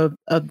scope of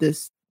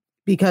this,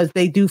 because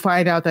they do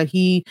find out that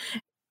he's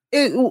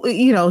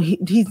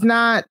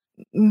not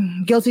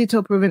guilty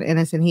till proven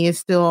innocent. He is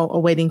still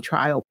awaiting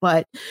trial,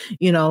 but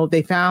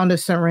they found a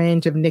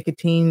syringe of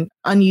nicotine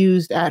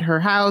unused at her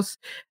house.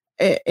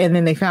 And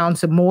then they found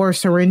some more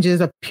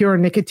syringes of pure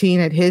nicotine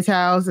at his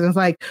house. And it's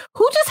like,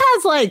 who just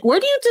has where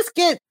do you just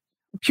get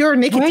pure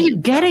nicotine? Where are you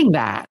getting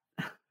that?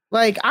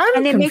 I'm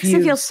and it confused. makes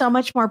it feel so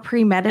much more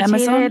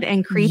premeditated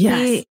and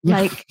creepy.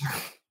 Yes.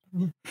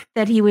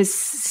 That he was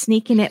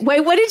sneaking it. Wait,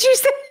 what did you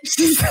say?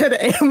 She said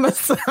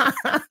Amazon.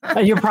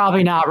 You're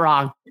probably not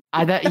wrong.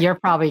 You're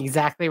probably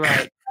exactly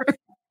right.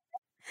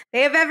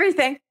 They have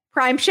everything.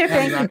 Prime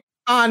shipping.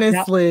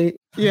 Honestly.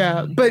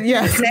 Yeah. But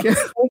yes.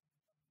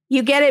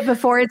 You get it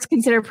before it's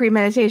considered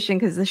premeditation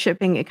because the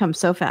shipping, it comes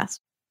so fast.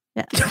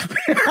 Yeah.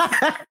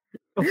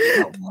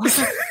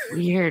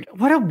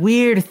 What a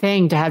weird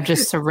thing to have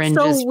just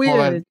syringes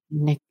full of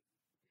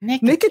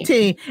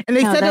nicotine. And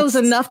they said it was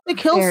enough to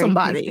kill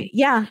somebody. Creepy.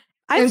 Yeah.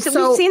 We've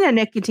seen a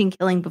nicotine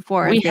killing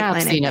before. We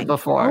have seen it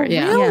before.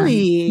 Yeah. Really?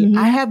 Yeah. Mm-hmm.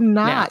 I have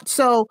not. Yeah.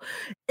 So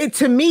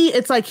to me,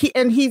 it's like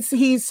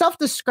he's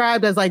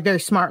self-described as like very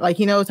smart. Like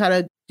he knows how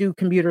to do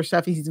computer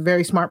stuff. He's a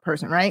very smart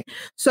person, right?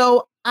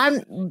 So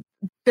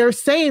they're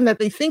saying that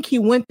they think he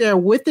went there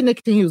with the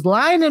nicotine. He was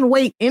lying in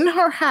wait in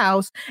her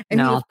house, and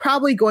he was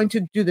probably going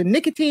to do the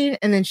nicotine,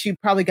 and then she's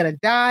probably going to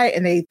die.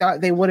 And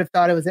they would have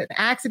thought it was an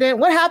accident.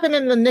 What happened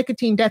in the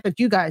nicotine death that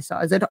you guys saw?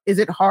 Is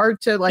it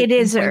hard to like? It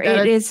is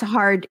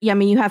hard. Yeah, I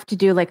mean, you have to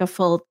do like a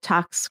full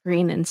tox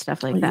screen and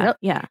stuff like that.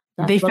 Yeah.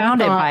 They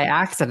found it by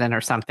accident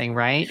or something,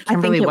 right?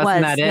 Kimberly,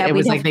 wasn't that it? Yeah, it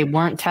was like they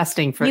weren't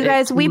testing for you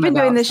guys. We've been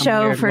doing the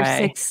show for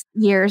 6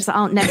 years.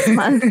 Next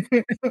month,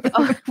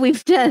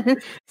 we've done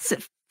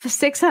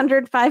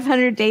 600,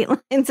 500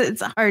 datelines.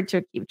 It's hard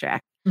to keep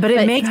track. But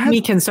it makes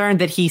me concerned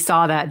that he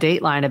saw that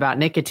dateline about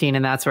nicotine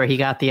and that's where he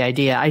got the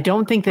idea. I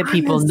don't think that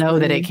people know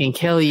that it can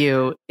kill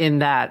you in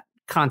that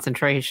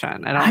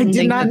concentration. I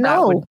did not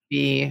know. That would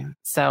be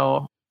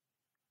so.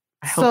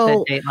 I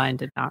hope that dateline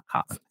did not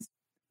cause.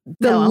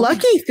 The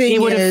lucky thing he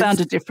would have found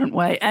a different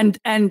way, and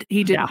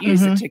he didn't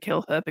use it to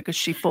kill her because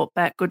she fought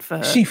back. Good for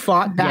her. She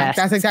fought back. Yes.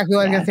 That's exactly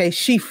what I was going to say.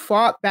 She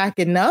fought back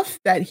enough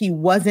that he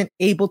wasn't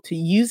able to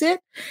use it,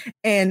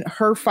 and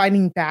her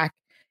fighting back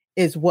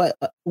is what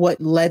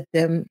led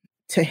them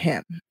to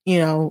him.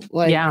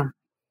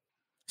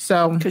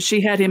 So because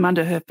she had him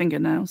under her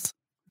fingernails.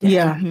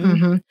 Yeah.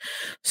 Mm-hmm.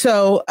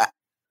 So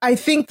I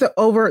think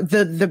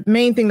the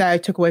main thing that I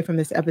took away from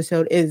this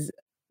episode is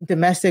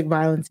domestic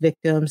violence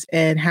victims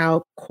and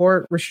how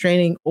court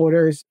restraining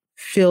orders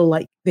feel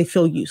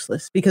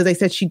useless because they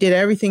said she did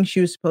everything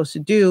she was supposed to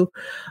do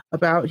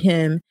about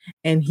him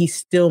and he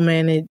still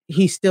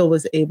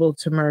was able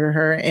to murder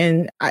her.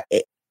 And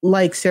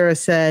like Sarah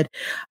said,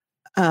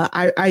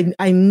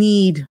 I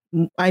need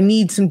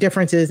some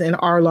differences in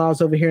our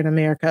laws over here in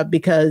America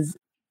because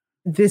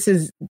this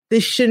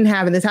shouldn't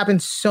happen. This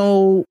happens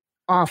so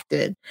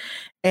often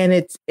and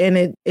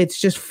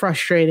it's just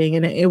frustrating.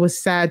 And it was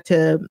sad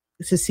to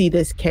see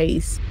this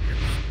case.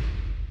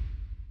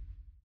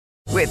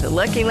 With the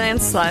Lucky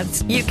Land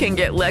Slots, you can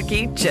get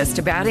lucky just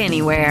about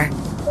anywhere.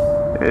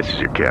 This is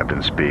your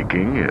captain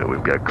speaking.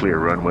 We've got clear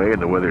runway and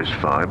the weather's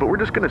fine, but we're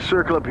just going to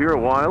circle up here a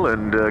while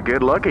and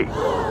get lucky.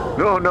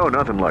 No,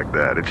 nothing like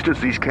that. It's just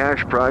these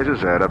cash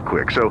prizes add up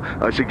quick. So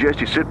I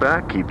suggest you sit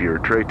back, keep your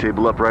tray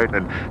table upright,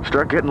 and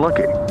start getting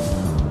lucky.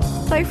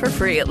 Play for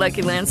free at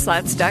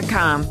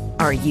LuckyLandSlots.com.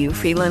 Are you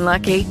feeling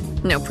lucky?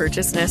 No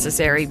purchase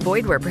necessary.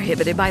 Void where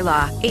prohibited by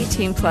law.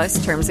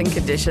 18+ terms and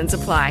conditions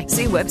apply.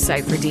 See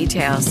website for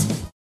details.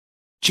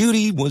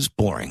 Judy was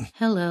boring.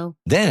 Hello.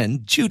 Then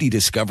Judy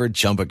discovered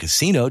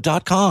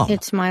ChumbaCasino.com.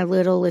 It's my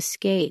little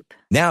escape.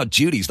 Now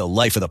Judy's the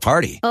life of the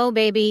party. Oh,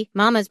 baby,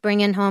 mama's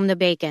bringing home the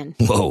bacon.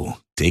 Whoa,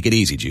 take it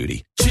easy,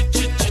 Judy.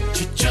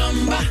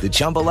 The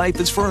Chumba life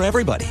is for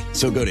everybody.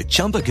 So go to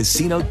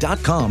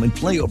ChumbaCasino.com and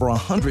play over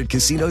 100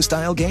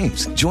 casino-style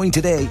games. Join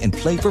today and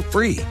play for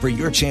free for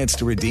your chance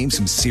to redeem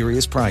some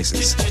serious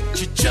prizes.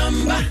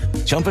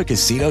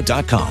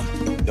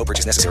 ChumbaCasino.com. No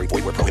purchase necessary.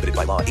 Void where prohibited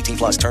by law.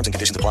 18+ terms and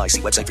conditions apply.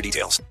 See website for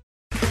details.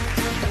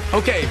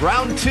 Okay,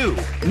 round 2.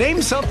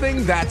 Name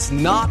something that's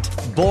not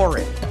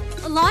boring.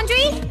 A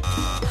laundry?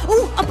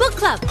 Ooh, a book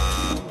club.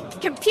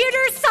 Computer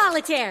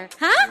solitaire,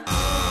 huh?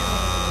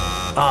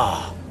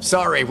 Ah.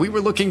 Sorry, we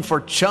were looking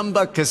for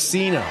Chumba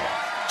Casino.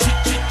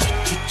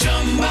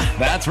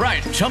 That's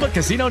right.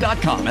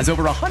 ChumbaCasino.com has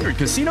over 100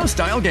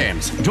 casino-style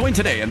games. Join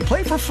today and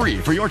play for free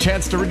for your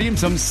chance to redeem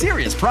some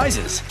serious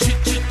prizes.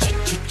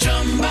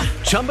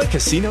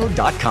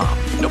 ChumbaCasino.com.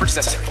 No purchase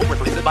necessary. Void where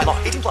prohibited by law.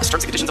 18+ terms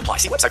and conditions apply.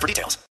 See website for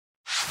details.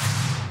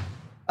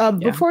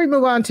 Before we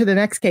move on to the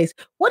next case,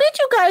 what did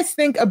you guys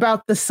think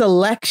about the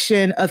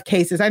selection of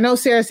cases? I know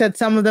Sarah said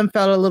some of them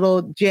felt a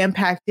little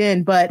jam-packed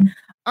in, but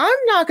I'm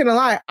not going to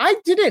lie. I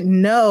didn't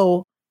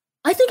know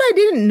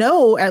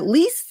at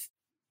least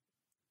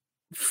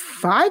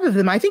 5 of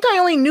them. I think I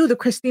only knew the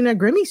Christina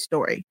Grimmie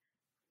story.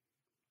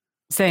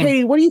 Same.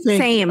 Hey, what do you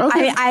think? Same.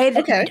 Okay. I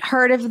had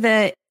heard of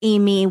the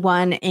Amy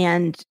one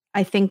and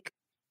I think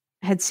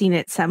had seen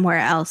it somewhere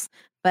else,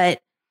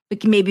 but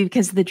maybe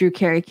because of the Drew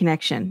Carey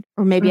connection,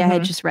 or maybe I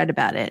had just read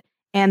about it,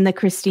 and the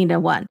Christina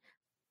one.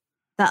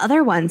 The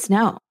other ones,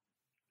 no.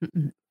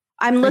 Mm-mm.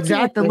 I'm looking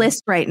at the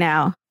list right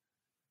now.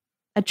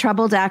 A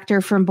troubled actor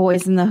from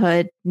Boys in the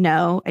Hood.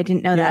 No, I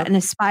didn't know that. An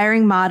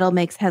aspiring model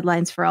makes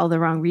headlines for all the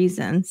wrong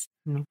reasons.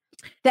 Mm.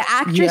 The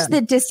actress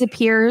that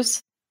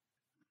disappears.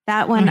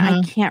 That one,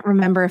 I can't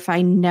remember if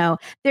I know.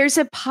 There's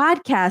a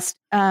podcast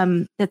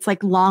that's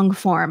like long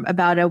form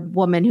about a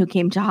woman who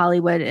came to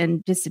Hollywood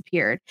and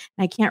disappeared.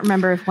 I can't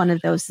remember if one of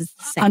those is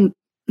the same.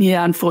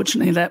 Yeah,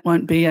 unfortunately, that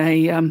won't be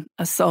a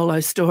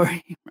solo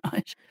story,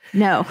 right?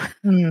 No.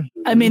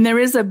 I mean, there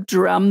is a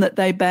drum that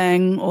they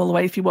bang all the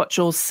way, if you watch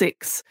all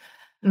 6,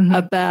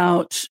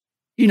 about,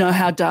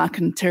 how dark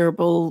and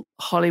terrible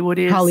Hollywood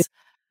is.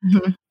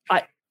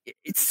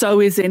 So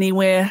is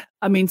anywhere.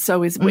 I mean,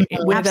 so is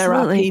where there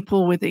are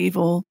people with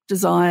evil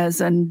desires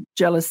and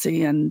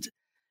jealousy and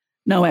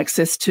no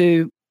access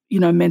to,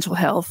 mental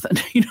health and,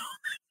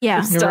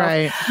 stuff.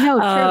 Right. No,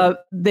 true.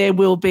 There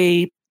will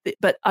be,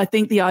 but I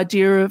think the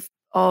idea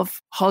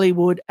of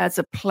Hollywood as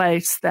a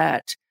place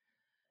that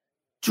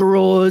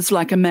draws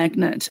like a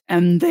magnet,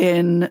 and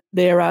then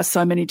there are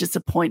so many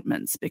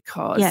disappointments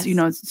because,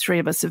 3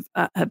 of us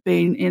have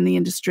been in the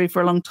industry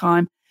for a long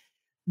time.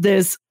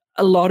 There's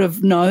a lot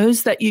of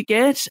no's that you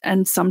get,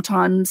 and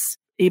sometimes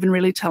even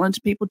really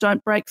talented people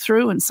don't break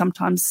through, and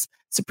sometimes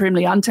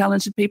supremely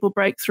untalented people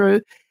break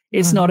through.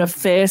 It's not a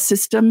fair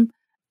system.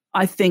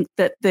 I think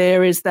that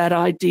there is that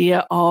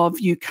idea of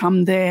you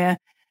come there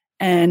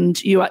and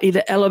you are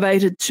either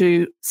elevated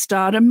to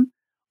stardom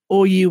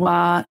or you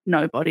are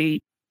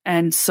nobody.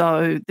 And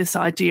so this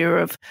idea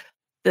of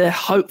the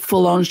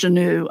hopeful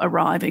ingenue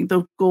arriving,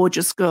 the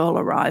gorgeous girl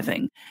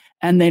arriving,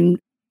 and then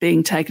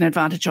being taken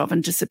advantage of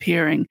and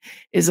disappearing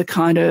is a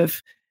kind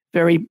of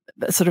very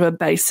sort of a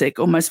basic,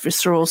 almost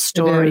visceral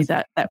story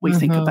that we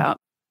think about.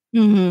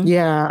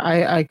 Yeah,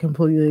 I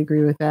completely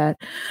agree with that.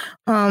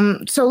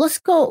 So let's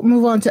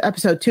move on to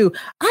episode 2.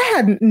 I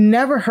had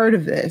never heard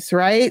of this,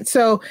 right?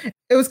 So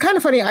it was kind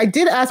of funny. I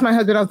did ask my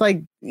husband, I was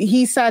like,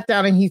 he sat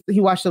down and he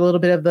watched a little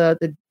bit of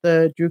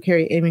the Drew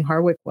Carey, Amy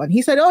Hardwick one.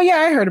 He said, "Oh yeah,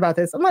 I heard about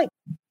this." I'm like,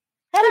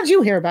 "How did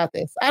you hear about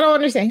this? I don't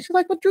understand." She's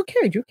like, "Well, Drew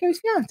Carey's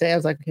fiance." I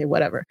was like, "Okay,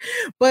 whatever."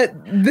 But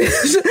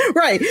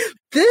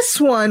this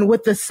one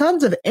with the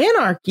Sons of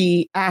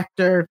Anarchy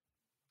actor,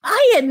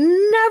 I had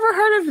never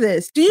heard of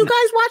this. Do you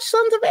guys watch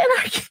Sons of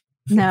Anarchy?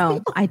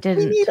 No, I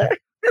didn't. Me neither.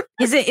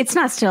 Is it? It's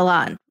not still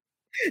on.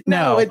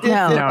 No, it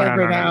didn't.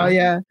 No.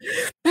 Yeah,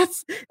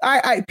 that's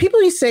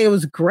people used to say it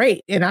was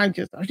great, and I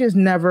just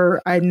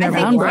never. I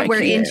think we're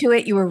into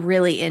it. You were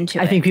really into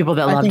it. I think people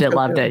that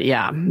loved it.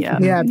 Yeah.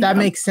 That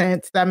makes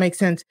sense.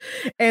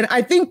 And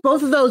I think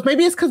both of those.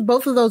 Maybe it's because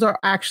both of those are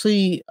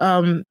actually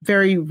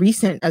very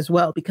recent as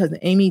well. Because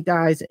Amy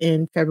dies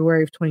in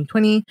February of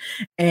 2020,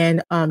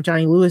 and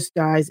Johnny Lewis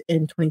dies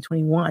in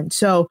 2021.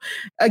 So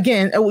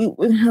again,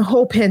 a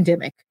whole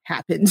pandemic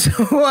happened.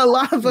 So a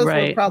lot of us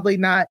were probably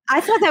not.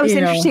 I thought that was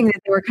interesting that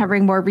they were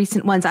covering more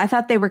recent ones. I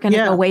thought they were going to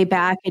go way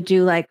back and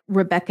do like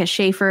Rebecca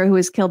Schaefer, who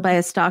was killed by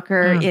a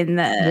stalker in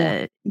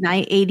the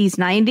 80s,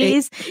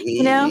 90s.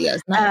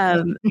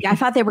 I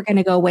thought they were going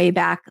to go way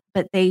back,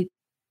 but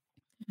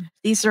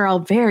these are all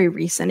very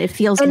recent. It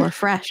feels more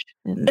fresh,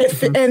 and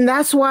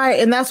that's why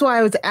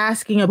I was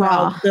asking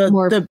about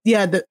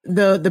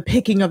the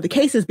picking of the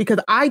cases, because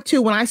I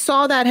too, when I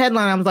saw that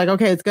headline, I was like,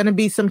 okay, it's going to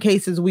be some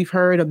cases we've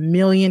heard a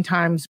million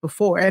times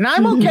before, and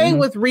I'm okay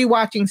with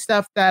rewatching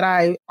stuff that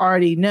I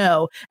already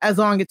know as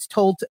long as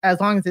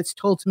it's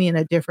told to me in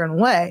a different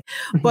way.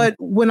 But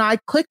when I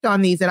clicked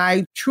on these, and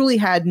I truly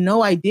had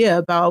no idea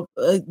about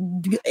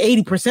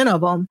 80%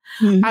 of them,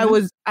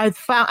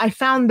 I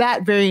found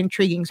that very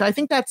intriguing. So I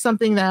think that's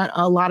something that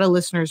a lot of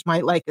listeners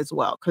might like as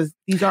well, because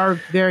these are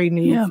very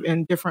new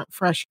and different,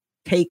 fresh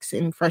takes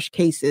and fresh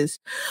cases.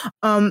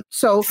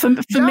 So for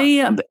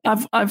me,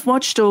 I've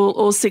watched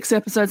all 6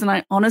 episodes, and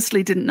I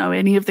honestly didn't know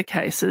any of the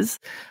cases.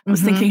 I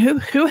was thinking,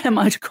 who am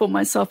I to call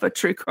myself a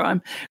true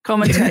crime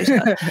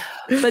commentator?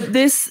 But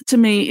this, to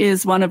me,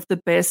 is one of the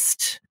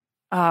best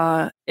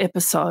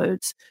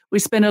episodes. We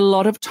spent a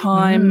lot of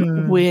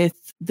time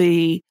with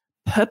the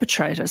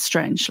perpetrator,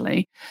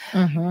 strangely,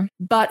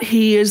 but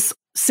he is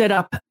set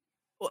up.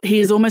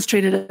 He is almost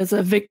treated as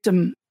a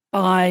victim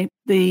by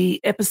the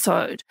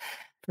episode.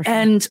 Sure.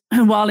 And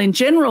while in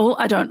general,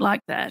 I don't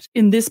like that,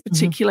 in this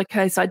particular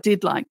case, I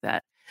did like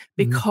that,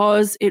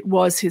 because it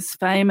was his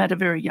fame at a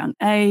very young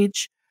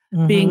age,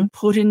 being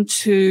put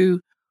into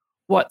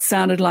what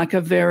sounded like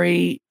a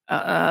very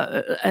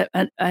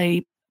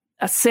a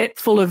set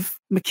full of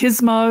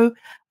machismo.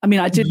 I mean,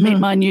 I did meet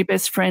my new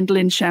best friend,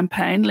 Lynn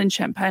Champagne. Lynn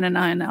Champagne and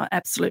I are now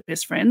absolute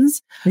best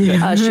friends.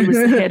 Yeah. She was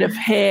the head of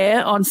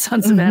hair on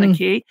Sons of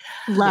Anarchy.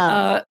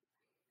 Love.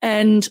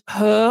 And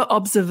her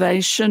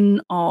observation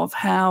of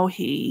how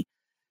he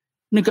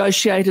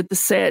negotiated the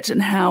set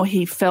and how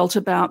he felt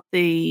about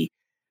the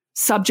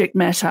subject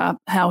matter,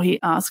 how he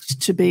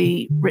asked to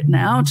be written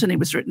out, and he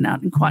was written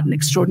out in quite an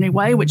extraordinary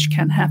way, which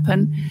can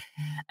happen.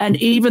 And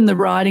even the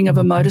riding of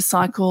a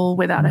motorcycle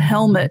without a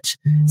helmet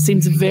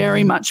seems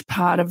very much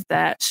part of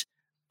that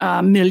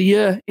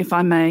milieu, if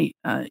I may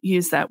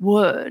use that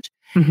word.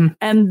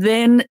 And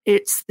then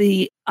it's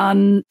the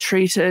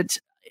untreated,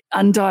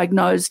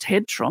 undiagnosed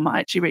head trauma. I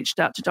actually reached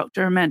out to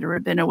Dr. Amanda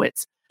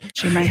Rabinowitz.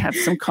 She may have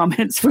some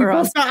comments for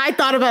us. I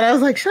thought about it. I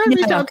was like, should I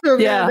reach out to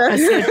Amanda? Yeah,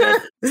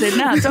 I said,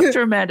 no,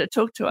 Dr. Amanda,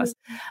 talk to us.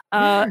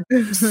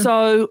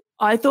 So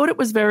I thought it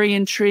was very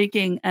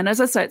intriguing. And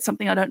as I say, it's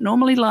something I don't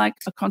normally like,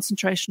 a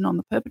concentration on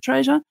the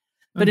perpetrator.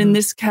 But in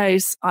this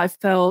case, I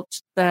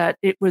felt that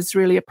it was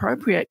really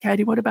appropriate.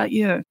 Katie, what about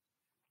you?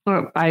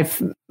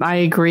 I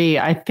agree.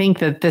 I think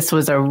that this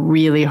was a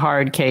really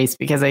hard case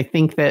because I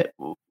think that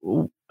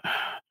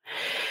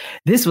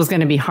this was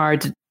going to be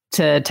hard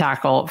to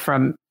tackle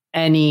from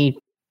any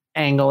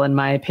angle, in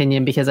my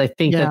opinion, because I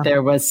think that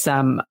there was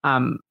some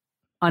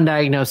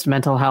undiagnosed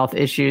mental health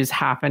issues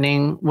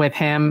happening with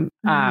him.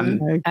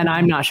 And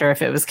I'm not sure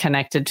if it was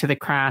connected to the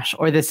crash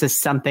or this is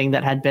something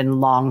that had been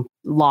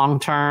long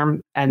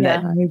term and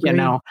that,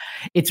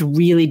 it's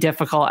really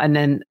difficult. And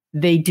then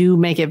they do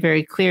make it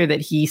very clear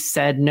that he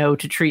said no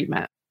to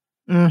treatment.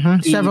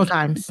 Several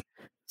times.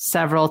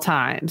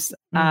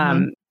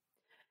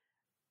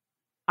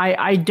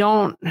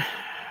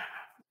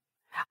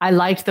 I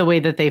liked the way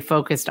that they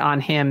focused on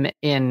him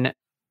in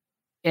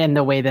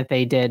the way that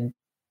they did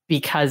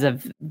because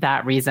of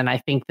that reason. I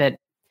think that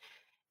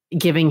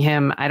giving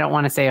him, I don't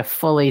want to say a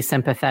fully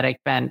sympathetic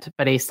bent,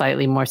 but a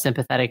slightly more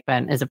sympathetic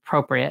bent is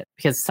appropriate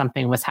because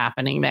something was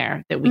happening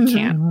there that we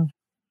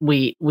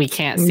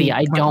can't see.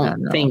 I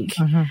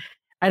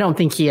don't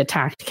think he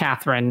attacked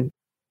Catherine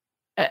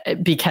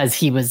because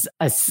he was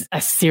a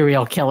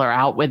serial killer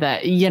out with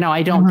it.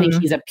 I don't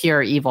think he's a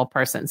pure evil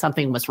person.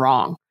 Something was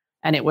wrong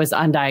and it was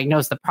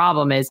undiagnosed. The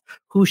problem is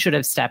who should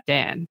have stepped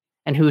in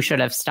and who should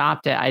have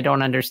stopped it. I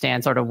don't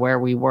understand sort of where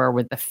we were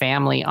with the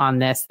family on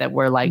this, that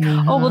we're like,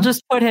 oh, we'll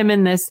just put him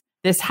in this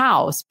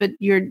house, but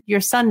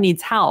your son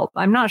needs help.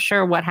 I'm not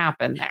sure what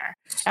happened there.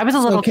 I was a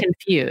little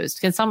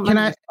confused. Can someone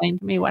explain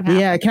to me what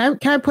happened? Yeah,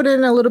 can I put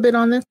in a little bit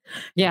on this?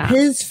 Yeah,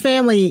 his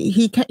family,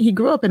 he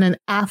grew up in an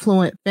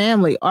affluent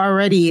family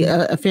already,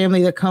 a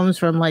family that comes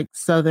from like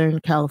Southern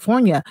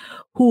California,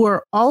 who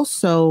are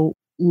also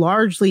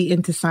largely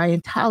into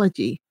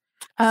Scientology.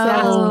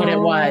 That's what it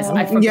was.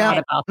 I forgot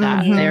about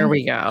that. There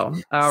we go.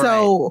 All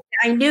right.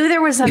 I knew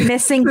there was a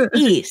missing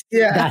piece.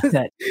 That's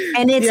it.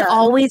 And it's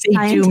always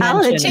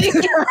Scientology.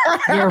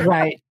 You're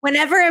right.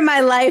 Whenever in my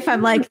life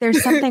I'm like,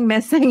 there's something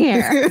missing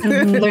here.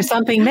 There's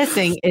something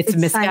missing. It's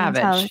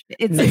Miscavige.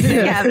 It's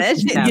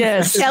Miscavige.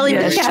 Yes. Shelley,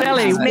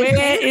 Shelley.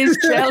 Where is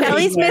Shelley?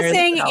 Shelley's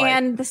missing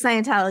and the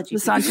Scientology. The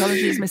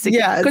Scientology is missing.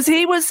 Yeah. Because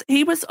he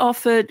was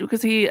offered,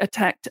 because he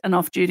attacked an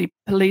off-duty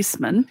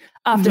policeman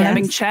after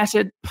having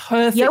chatted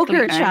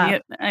perfectly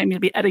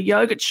amiably at a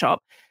yogurt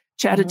shop,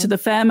 chatted to the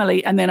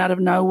family, and then out of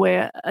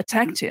nowhere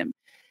attacked him.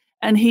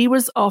 And he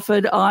was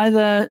offered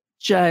either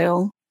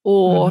jail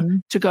or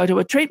to go to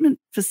a treatment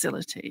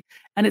facility.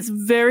 And it's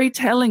very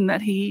telling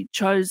that he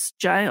chose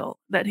jail,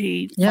 that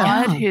he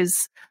fired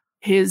his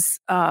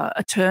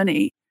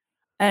attorney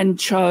and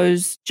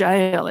chose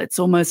jail. It's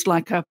almost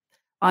like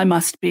I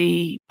must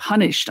be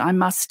punished.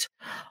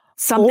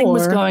 Something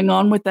was going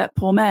on with that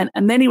poor man.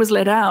 And then he was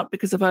let out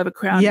because of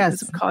overcrowding,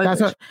 because of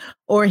COVID.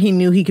 Or he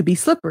knew he could be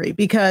slippery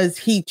because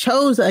he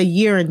chose a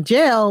year in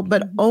jail,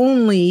 but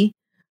only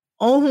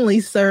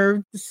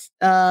served,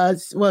 what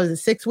was it,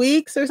 6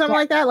 weeks or something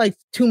like that? Like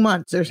 2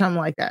 months or something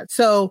like that.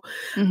 So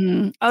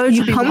to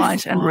be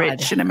white and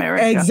rich in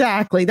America.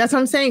 Exactly. That's what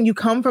I'm saying. You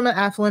come from an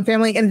affluent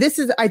family. And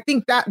I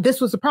think that this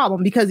was the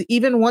problem, because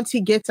even once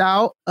he gets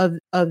out of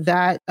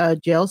that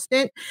jail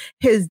stint,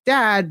 his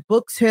dad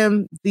books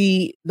him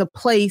the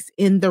place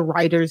in the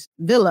writer's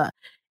villa.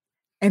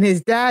 And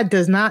his dad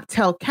does not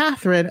tell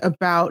Catherine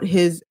about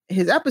his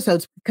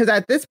episodes, because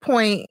at this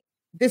point,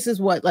 this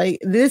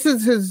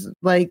is his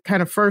like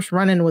kind of first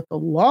run-in with the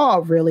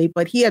law, really,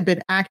 but he had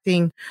been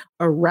acting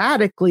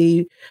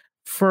erratically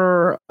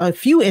for a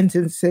few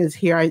instances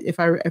here,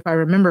 if I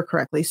remember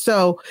correctly.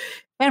 So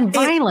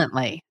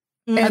violently.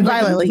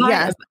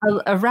 Yes.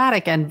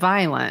 Erratic and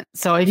violent.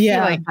 So I feel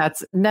like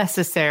that's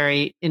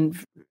necessary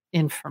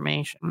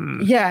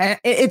information. Yeah,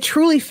 it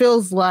truly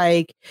feels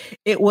like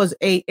it was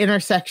a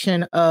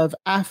intersection of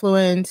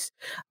affluence,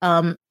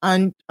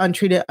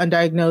 untreated,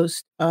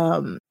 undiagnosed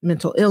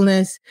mental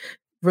illness,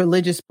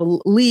 religious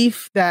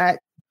belief that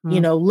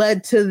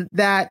led to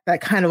that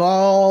kind of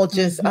all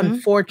just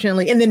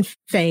unfortunately, and then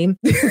fame.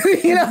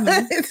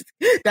 It's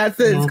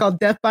called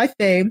death by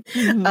fame.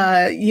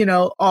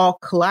 All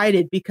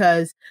collided,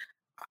 because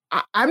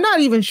I'm not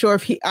even sure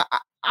if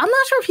I'm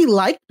not sure if he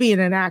liked being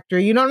an actor.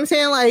 You know what I'm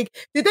saying? Like,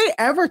 did they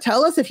ever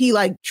tell us if he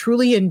like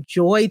truly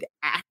enjoyed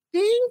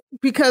acting?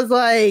 Because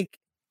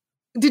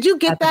did you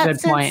get that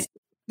sense? Point.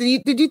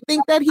 Did you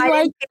think that he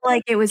didn't feel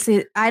like it was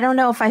his, I don't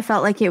know if I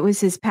felt like it was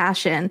his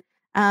passion.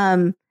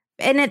 I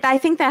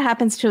think that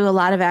happens to a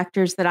lot of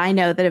actors that I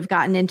know that have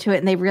gotten into it,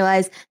 and they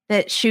realize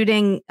that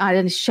shooting on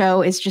a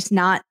show is just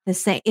not the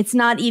same. It's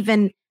not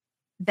even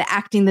the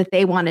acting that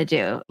they want to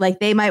do. Like,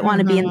 they might want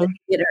to be in the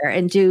theater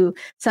and do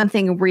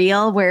something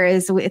real,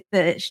 whereas with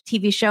the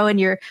TV show and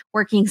you're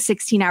working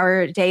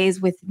 16-hour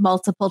days with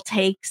multiple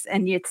takes,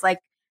 and it's like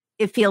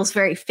it feels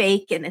very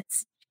fake and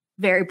it's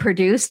very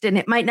produced, and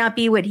it might not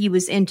be what he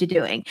was into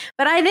doing.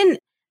 But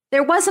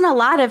there wasn't a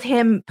lot of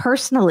him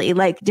personally.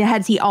 Like,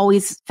 had he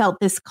always felt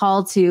this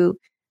call to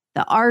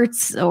the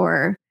arts,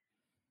 or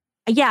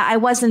I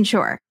wasn't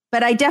sure.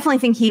 But I definitely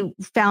think he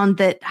found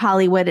that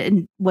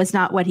Hollywood was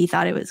not what he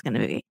thought it was going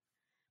to be.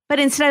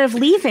 But instead of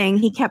leaving,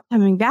 he kept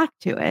coming back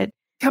to it.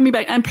 Coming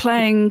back and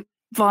playing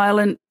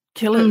violent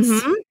killers.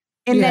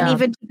 And then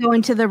even to go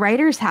into the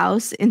writer's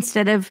house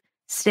instead of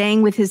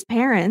staying with his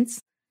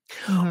parents.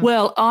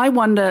 Well, I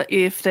wonder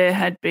if there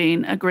had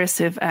been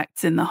aggressive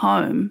acts in the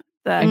home.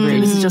 That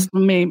this is just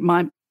me,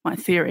 my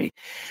theory.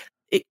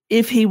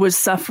 If he was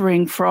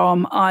suffering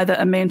from either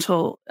a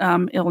mental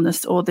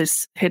illness or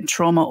this head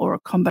trauma or a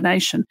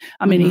combination.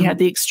 I mean, he had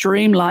the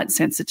extreme light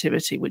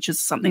sensitivity, which is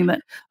something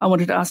that I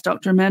wanted to ask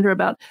Dr. Amanda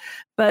about.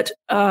 But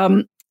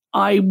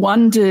I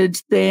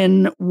wondered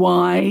then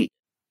why.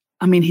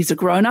 I mean, he's a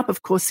grown-up.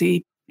 Of course,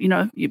 you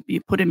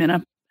put him in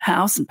a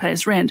house and pay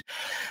his rent.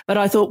 But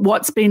I thought,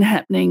 what's been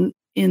happening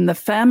in the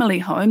family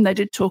home? They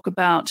did talk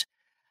about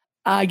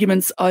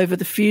arguments over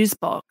the fuse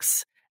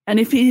box. And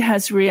if he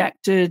has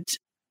reacted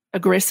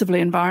aggressively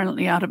and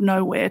violently out of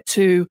nowhere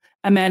to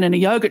a man in a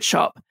yogurt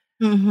shop,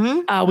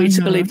 are we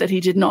to believe that he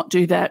did not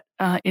do that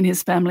in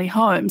his family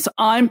home? So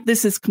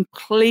this is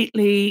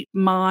completely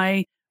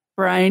my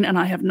brain, and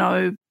I have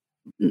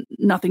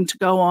nothing to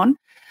go on.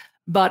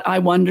 But I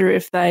wonder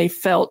if they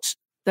felt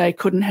they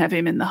couldn't have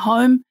him in the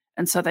home,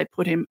 and so they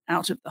put him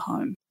out of the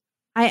home.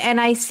 I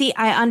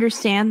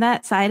understand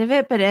that side of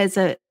it, but as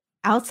an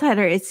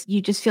outsider,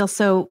 you just feel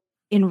so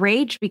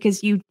enraged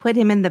because you put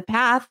him in the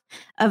path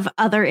of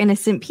other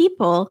innocent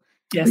people.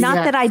 Yes. Not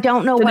that I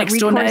don't know The what next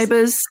door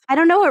neighbors. I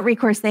don't know what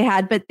recourse they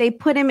had, but they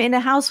put him in a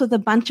house with a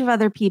bunch of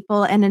other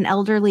people and an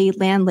elderly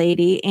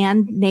landlady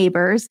and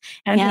neighbors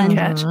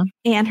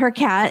and her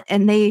cat.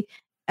 And they,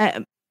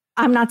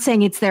 I'm not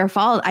saying it's their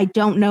fault. I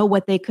don't know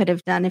what they could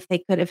have done if they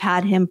could have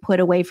had him put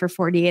away for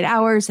 48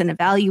 hours and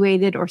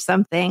evaluated or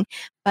something.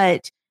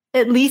 But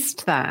at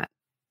least that.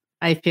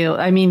 I feel,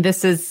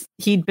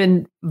 he'd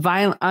been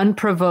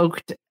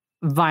unprovoked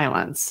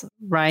violence,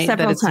 right?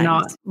 Several that it's times.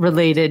 not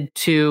related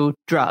to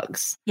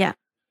drugs. Yeah.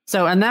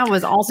 So, and that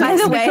was also by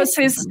the way,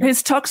 because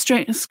his talk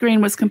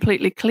screen was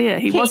completely clear.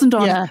 He wasn't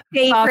on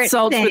bath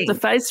salts with the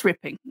face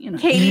ripping.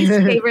 Katie's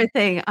favorite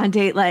thing on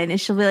Dateline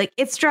is she'll be like,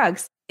 "It's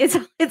drugs. It's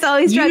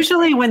always drugs."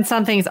 Usually, when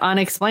something's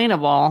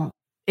unexplainable,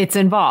 it's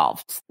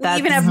involved. We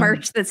even have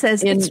merch that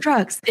says it's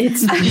drugs.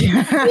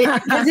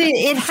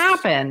 It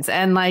happens,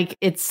 and I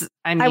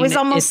was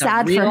almost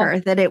sad for her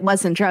that it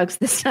wasn't drugs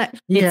this time.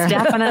 It's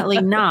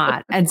definitely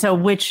not. And so,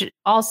 which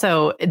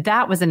also,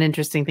 that was an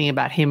interesting thing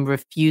about him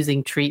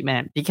refusing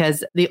treatment,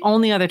 because the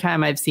only other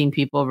time I've seen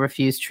people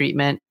refuse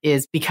treatment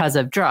is because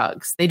of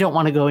drugs. They don't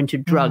want to go into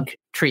drug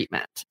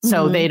treatment.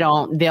 So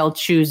they'll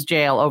choose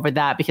jail over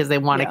that because they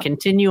want to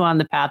continue on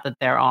the path that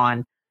they're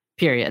on,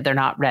 period. They're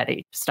not ready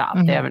to stop.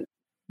 They haven't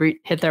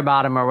hit their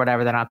bottom or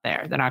whatever. They're not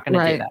there. They're not going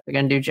to do that. They're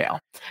going to do jail.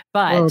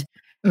 But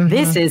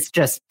this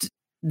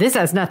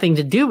has nothing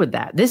to do with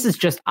that. This is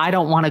just, I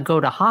don't want to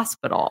go to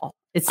hospital.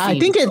 I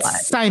think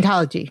it's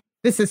Scientology.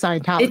 This is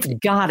Scientology. It's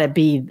gotta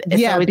be.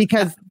 Yeah,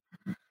 because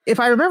if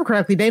I remember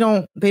correctly, they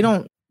don't, you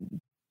know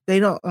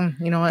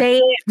what?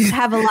 They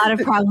have a lot of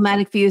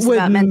problematic views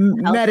about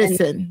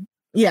medicine.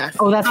 Yes.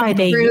 Oh, that's right.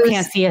 You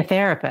can't see a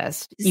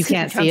therapist. You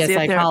can't see a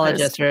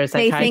psychologist or a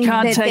psychiatrist. They think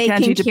that they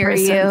can cure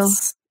you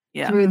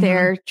through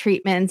their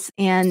treatments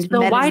and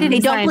so why did they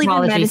don't believe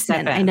in medicine?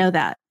 In? I know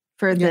that.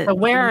 So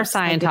where are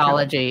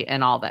Scientology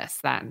and all this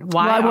then?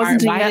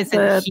 Why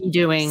isn't he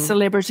doing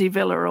Celebrity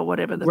Villa or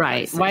whatever?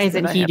 Why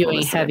isn't he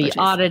doing heavy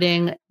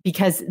auditing?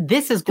 Because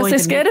this is going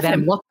to make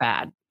them look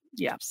bad.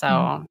 Yeah. So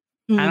I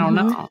don't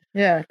know.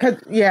 Yeah.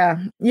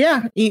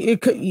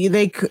 It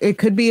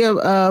could be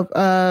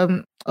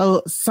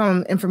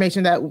some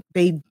information that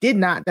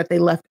they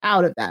left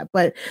out of that.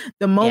 But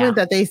the moment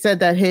that they said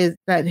that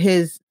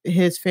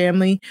his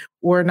family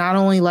were not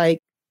only like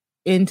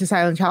into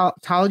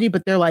Scientology,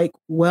 but they're like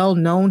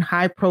well-known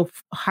high profile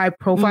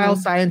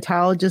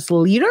Scientologist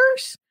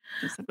leaders,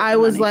 I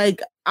was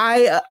like,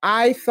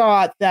 I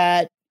thought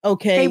that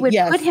they would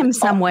put him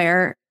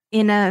somewhere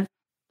in a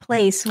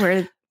place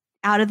where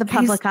out of the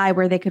public eye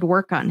where they could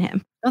work on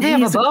him. Oh, they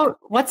have a boat.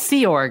 What's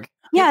Sea Org?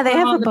 Yeah, they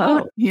have a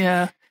boat.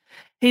 Yeah.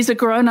 He's a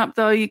grown-up,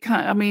 though. You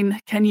can't. I mean,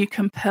 can you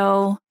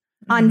compel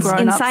in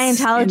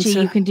Scientology?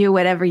 You can do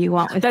whatever you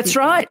want with. That's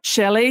right,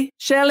 Shelley.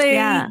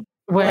 Yeah,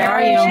 where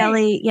are you,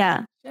 Shelley?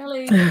 Yeah,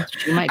 Shelley.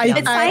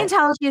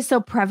 Scientology is so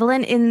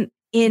prevalent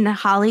in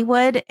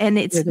Hollywood, and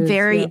it's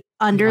very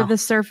under the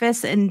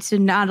surface, and so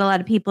not a lot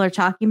of people are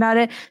talking about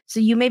it. So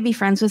you may be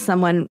friends with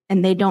someone,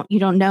 and you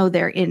don't know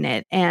they're in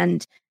it,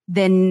 and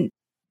then.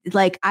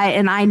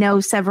 I know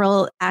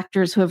several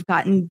actors who have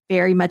gotten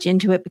very much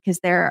into it because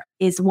there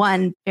is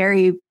one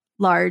very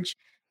large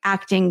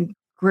acting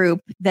group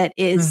that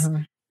is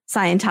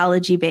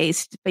Scientology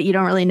based, but you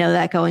don't really know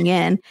that going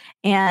in.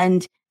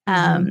 And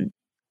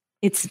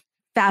it's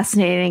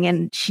fascinating.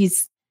 And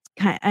she's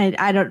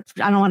I don't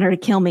want her to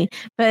kill me,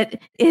 but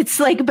it's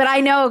like, but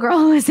I know a girl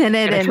who was in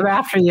it and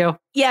after you.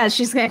 Yeah,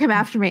 she's going to come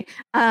after me.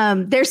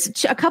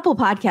 There's a couple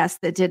podcasts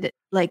that did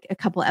like a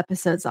couple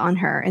episodes on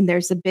her, and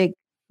there's a big,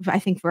 I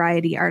think,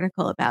 Variety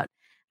article about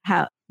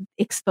how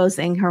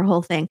exposing her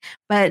whole thing.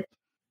 But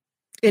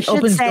it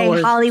opens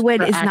doors.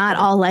 Hollywood is not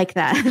all like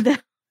that.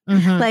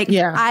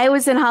 I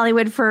was in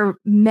Hollywood for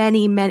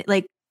many,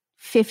 like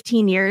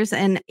 15 years,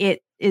 and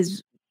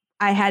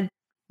I had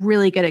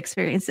really good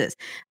experiences.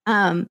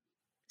 So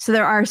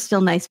there are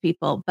still nice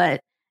people, but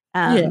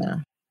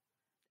I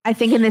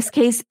think in this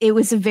case, it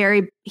was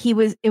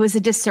a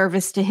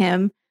disservice to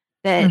him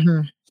that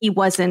he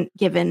wasn't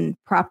given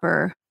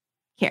proper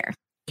care.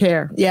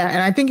 Yeah.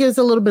 And I think it was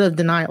a little bit of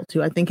denial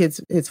too. I think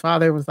his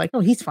father was like, oh,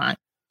 he's fine,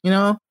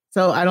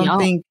 So I don't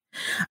think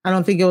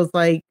it was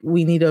like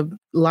we need to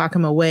lock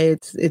him away.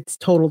 It's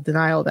total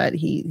denial that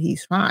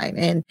he's fine.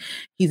 And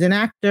he's an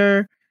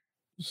actor.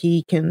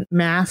 He can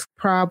mask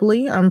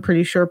probably, I'm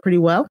pretty sure, pretty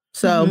well.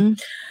 So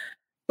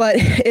but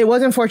it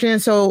was unfortunate.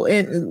 So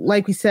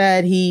like we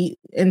said, he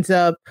ends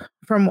up,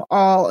 from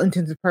all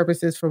intents and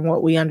purposes, from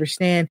what we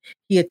understand,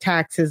 he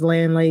attacks his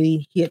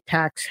landlady, he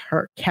attacks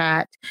her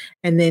cat,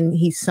 and then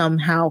he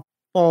somehow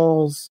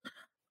falls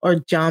or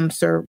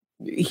jumps, or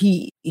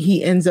he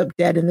ends up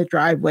dead in the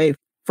driveway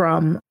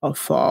from a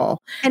fall.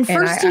 And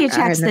first he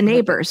attacks the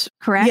neighbors,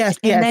 correct? Yes.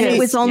 And then it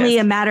was only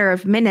a matter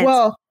of minutes.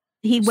 Well,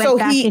 he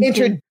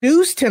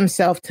introduced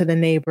himself to the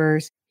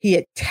neighbors. He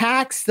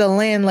attacks the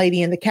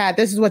landlady and the cat.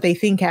 This is what they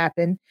think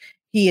happened.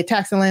 He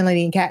attacks the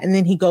landlady and cat, and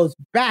then he goes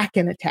back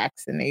and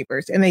attacks the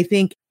neighbors. And they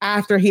think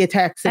after he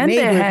attacks the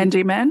neighbors,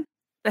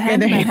 the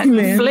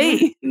handyman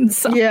flee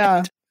inside.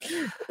 Yeah.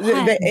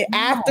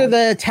 After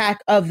the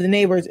attack of the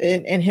neighbors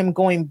and him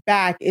going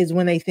back is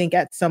when they think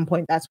at some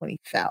point that's when he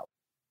fell.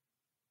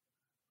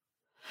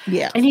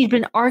 Yeah. And he'd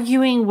been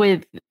arguing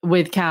with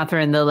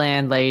Catherine, the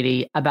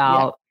landlady,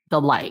 about the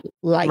light,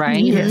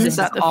 right? Yes. This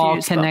is all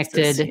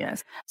connected. Boxes,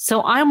 yes.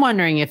 So I'm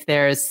wondering if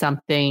there's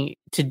something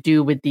to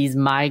do with these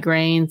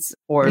migraines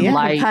or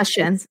light,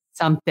 concussions,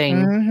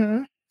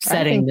 something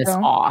setting this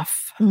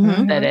off.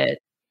 That it.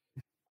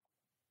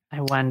 I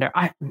wonder.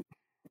 I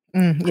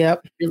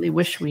really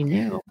wish we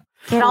knew.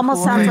 It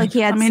almost sounds like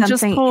he had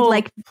something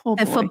like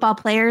the football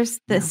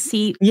players, the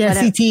seat. Yeah,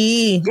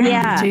 CTE.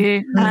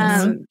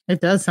 Yeah.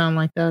 It does sound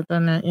like that,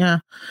 doesn't it? Yeah.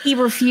 He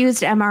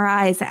refused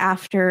MRIs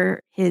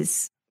after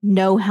his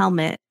no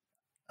helmet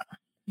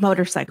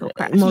motorcycle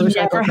crash. He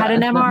never had an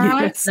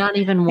MRI? Yes. Not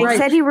even one. They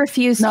said he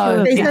refused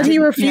They said he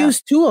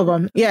refused two of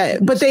them. Yeah.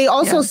 But they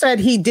also said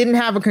he didn't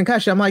have a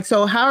concussion. I'm like,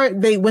 so how are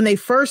they, when they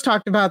first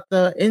talked about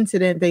the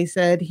incident, they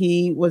said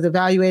he was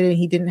evaluated and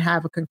he didn't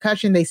have a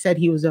concussion. They said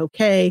he was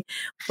okay.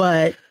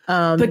 But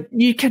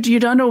you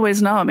don't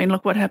always know. I mean,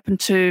 look what happened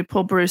to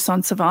Paul Bruce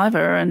on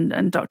Survivor,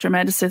 and Dr.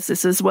 Amanda says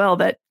this as well,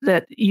 that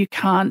you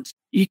can't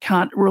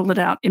rule it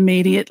out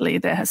immediately.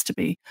 There has to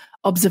be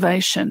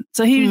observation.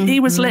 So he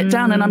was let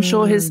down, and I'm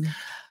sure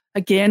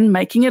again,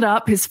 making it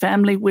up, his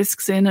family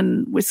whisks in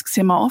and whisks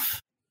him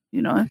off,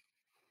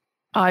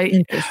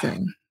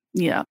 Interesting.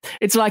 Yeah.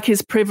 It's like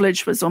his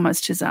privilege was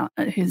almost his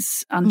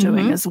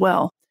undoing as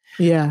well.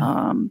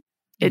 Yeah.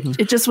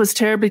 It just was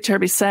terribly,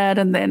 terribly sad.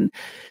 And then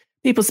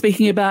people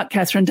speaking about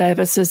Catherine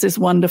Davis as this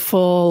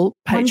wonderful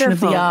patron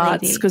of the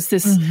arts, because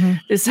this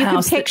house, you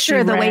can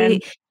picture the way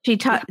she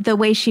the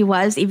way she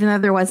was, even though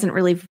there wasn't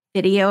really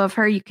video of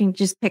her. You can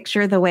just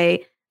picture the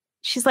way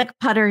she's like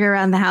puttering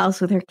around the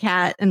house with her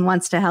cat and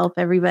wants to help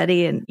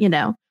everybody, and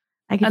I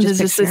can just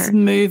there's picture this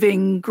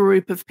moving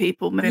group of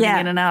people moving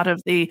in and out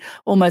of the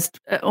almost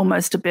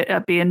a bit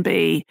a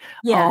B&B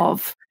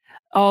of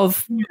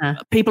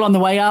people on the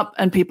way up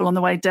and people on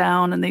the way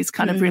down, and these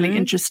kind of really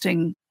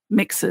interesting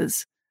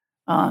mixes.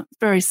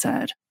 Very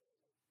sad.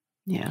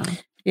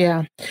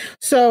 Yeah.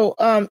 So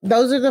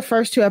those are the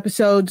first two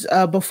episodes.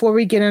 Before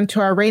we get into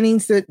our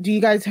ratings, do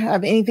you guys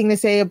have anything to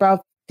say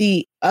about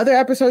the other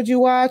episodes you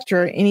watched,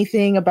 or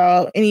anything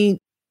about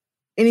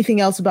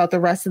anything else about the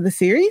rest of the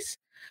series?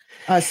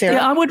 Sarah?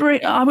 Yeah,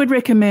 I would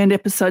recommend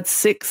episode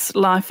 6,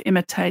 Life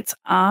Imitates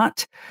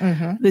Art.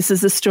 This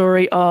is the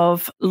story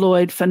of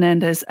Lloyd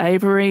Fernandez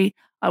Avery.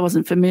 I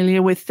wasn't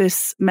familiar with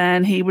this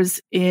man. He was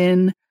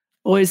in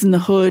Boys in the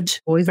Hood,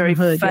 very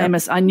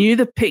famous. I knew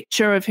the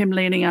picture of him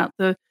leaning out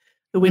the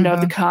window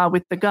of the car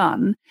with the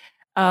gun.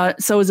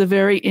 So it was a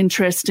very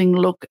interesting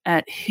look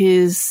at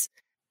his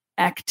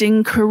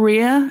acting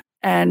career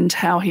and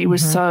how he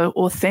was so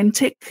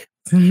authentic,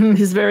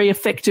 his very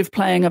effective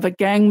playing of a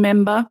gang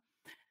member.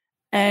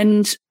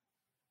 And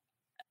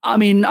I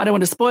mean, I don't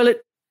want to spoil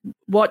it,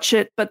 watch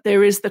it, but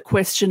there is the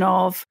question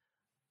of,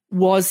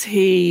 was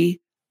he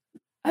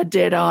a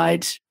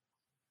dead-eyed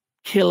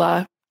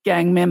killer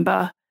gang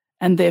member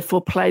and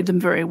therefore played them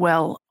very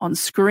well on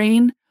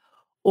screen?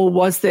 Or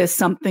was there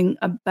something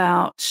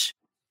about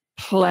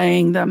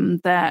playing them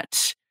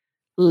that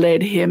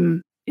led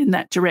him in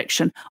that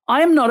direction?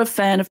 I am not a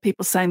fan of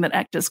people saying that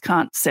actors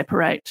can't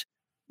separate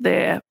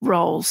their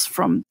roles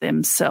from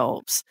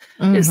themselves.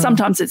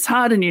 Sometimes it's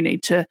hard and you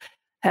need to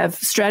have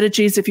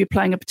strategies. If you're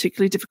playing a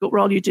particularly difficult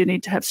role, you do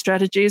need to have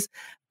strategies.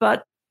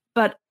 But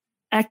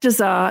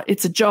actors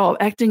it's a job.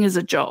 Acting is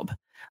a job.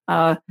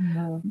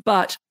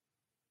 But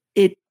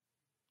it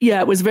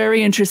was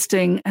very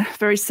interesting,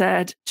 very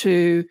sad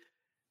to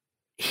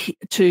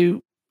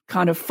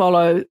kind of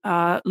follow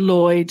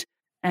Lloyd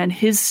and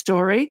his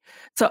story.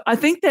 So I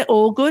think they're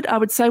all good. I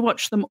would say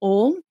watch them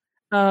all,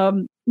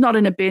 not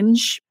in a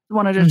binge,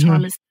 one at a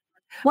time is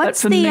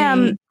What's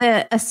the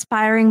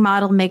aspiring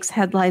model makes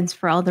headlines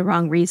for all the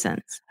wrong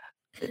reasons?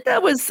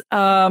 That was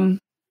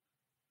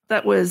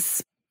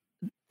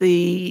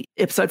the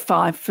episode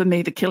 5 for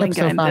me, The Killing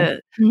Game.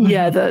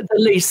 The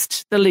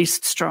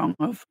least strong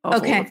of all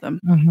of them.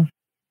 Mm-hmm.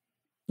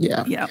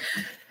 Yeah.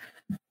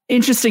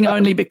 Interesting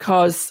only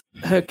because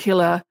her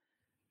killer's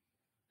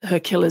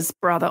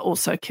brother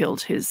also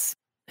killed his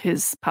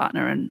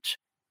partner and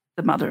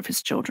the mother of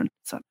his children.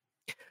 So,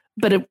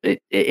 but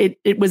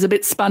it was a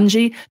bit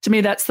spongy. To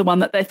me, that's the one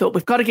that they thought,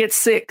 we've got to get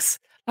 6.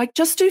 Like,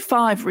 just do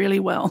 5 really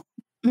well.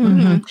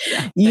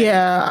 Mm-hmm.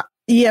 Yeah.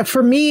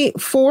 For me,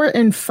 4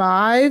 and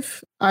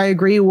 5, I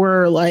agree,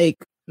 were like,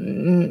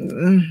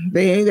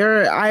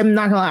 they're, I'm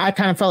not gonna lie, I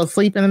kind of fell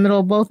asleep in the middle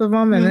of both of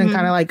them, and then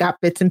kind of like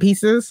got bits and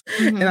pieces,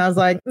 and I was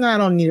like, no, I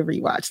don't need to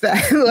rewatch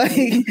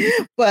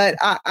that. But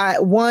I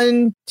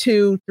 1,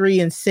 2, 3,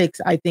 and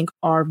 6, I think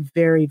are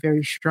very,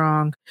 very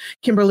strong.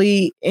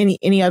 Kimberly,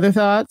 any other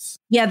thoughts?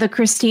 Yeah, the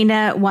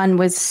Christina one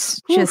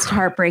was just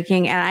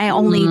heartbreaking, and I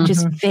only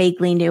just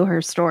vaguely knew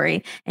her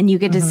story, and you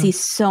get to see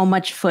so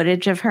much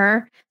footage of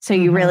her, so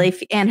you really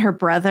and her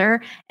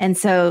brother, and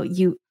so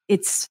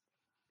it's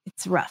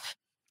rough.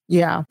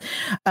 Yeah.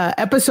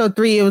 Episode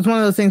 3, it was one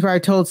of those things where I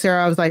told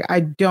Sarah, I was like, I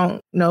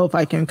don't know if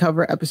I can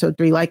cover episode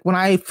 3. Like, when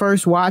I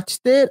first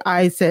watched it,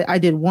 I said I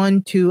did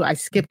 1, 2, I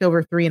skipped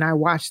over 3, and I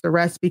watched the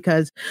rest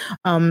because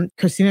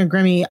Christina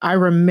Grimmie, I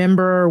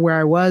remember where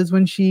I was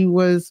when she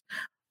was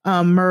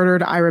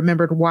murdered. I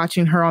remembered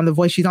watching her on The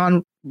Voice. She's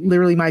on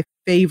literally my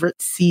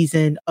favorite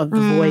season of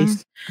The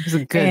Voice. It was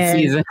a good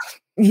season.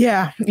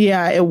 Yeah,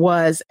 it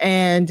was.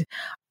 And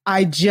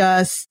I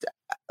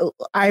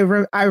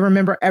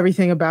remember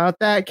everything about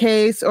that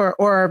case,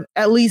 or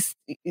at least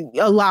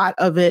a lot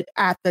of it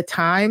at the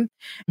time.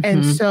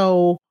 And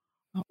so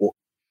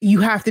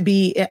you have to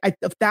be,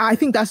 I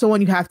think that's the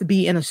one you have to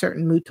be in a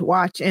certain mood to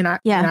watch. And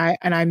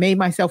I made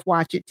myself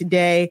watch it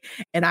today,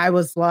 and I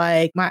was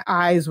like, my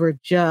eyes were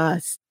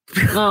just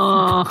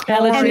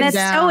and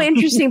that's so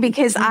interesting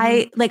because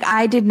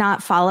I did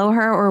not follow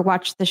her or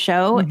watch the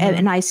show,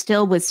 and I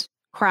still was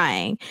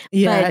crying.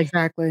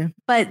 Exactly.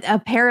 But a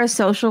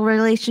parasocial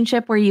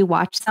relationship where you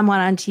watch someone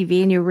on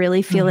TV and you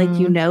really feel like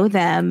you know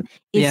them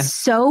is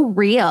so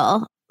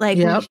real. Like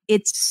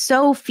it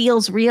so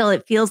feels real.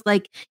 It feels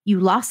like you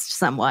lost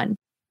someone.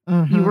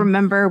 You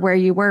remember where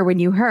you were when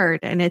you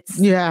heard, and it's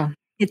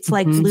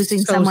like losing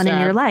someone in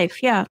your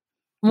life. Yeah.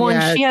 Well,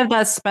 and she had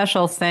that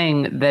special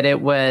thing that it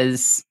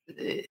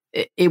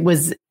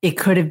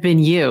could have been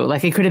you.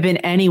 Like, it could have been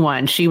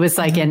anyone. She was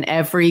like in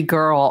every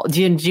girl.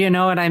 Do you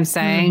know what I'm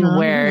saying?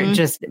 Where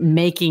just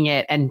making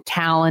it and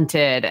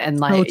talented and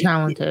like so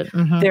talented.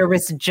 There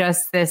was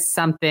just this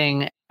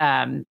something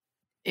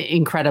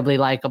incredibly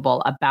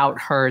likable about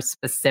her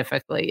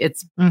specifically.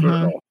 It's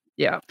brutal.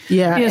 Yeah.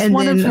 Yes, and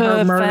then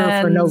her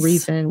murder for no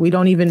reason. We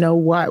don't even know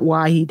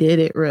why he did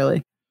it,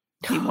 really.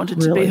 He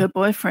wanted to be her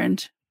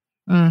boyfriend.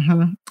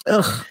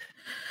 Ugh.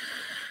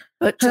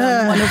 But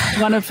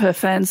one of her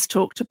fans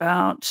talked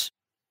about,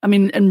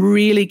 and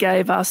really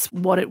gave us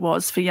what it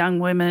was for young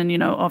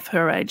women, of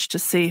her age to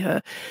see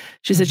her.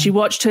 She said she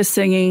watched her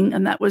singing,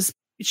 and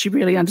she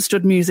really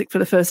understood music for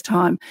the first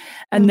time.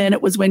 And then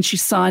it was when she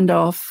signed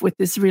off with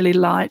this really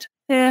light,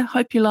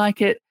 hope you like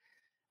it.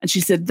 And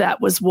she said that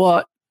was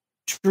what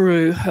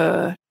drew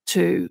her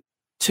to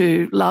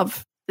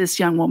love this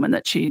young woman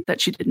that she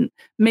didn't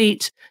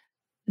need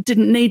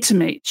to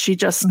meet. She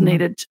just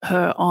needed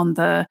her on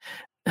her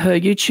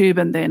YouTube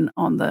and then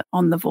on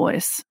the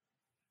Voice.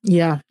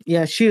 Yeah.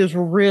 She was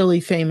really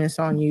famous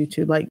on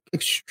YouTube, like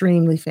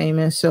extremely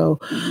famous. So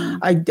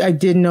I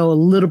did know a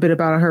little bit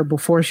about her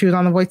before she was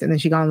on The Voice, and then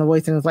she got on The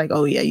Voice, and it was like,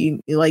 oh yeah, you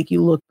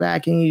look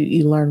back and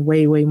you learn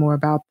way, way more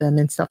about them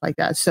and stuff like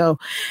that. So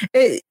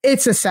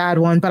it's a sad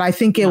one, but I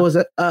think it was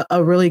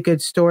a really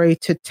good story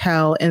to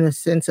tell, in the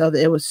sense of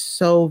it was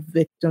so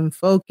victim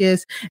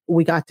focused.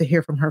 We got to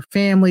hear from her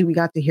family, we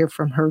got to hear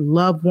from her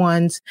loved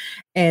ones,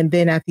 and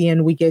then at the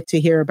end we get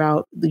to hear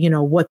about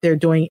what they're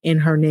doing in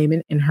her name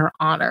and in her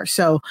honor.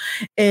 So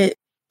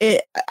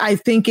I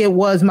think it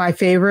was my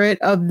favorite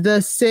of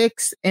the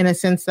 6, in a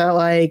sense that,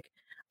 like,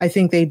 I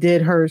think they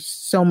did her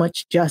so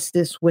much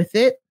justice with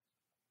it.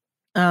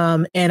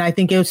 And I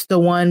think it's the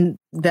one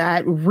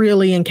that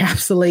really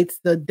encapsulates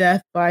the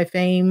death by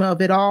fame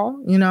of it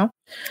all,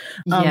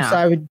 So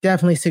I would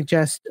definitely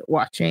suggest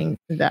watching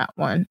that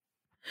one.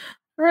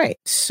 All right.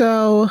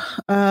 So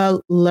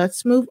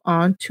let's move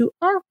on to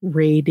our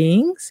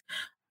ratings.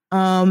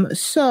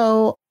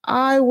 So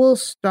I will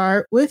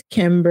start with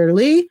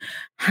Kimberly.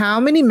 How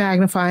many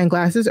magnifying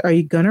glasses are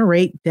you going to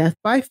rate Death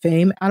by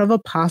Fame out of a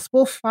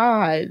possible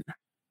 5?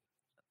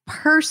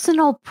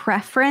 Personal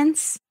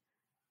preference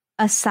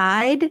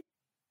aside,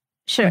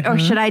 should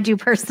I do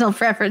personal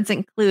preference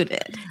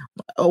included?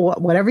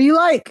 Whatever you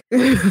like.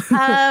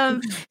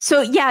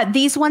 So yeah,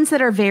 these ones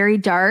that are very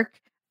dark,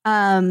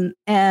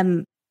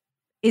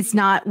 is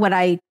not what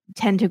I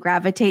tend to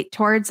gravitate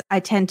towards. I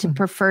tend to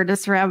prefer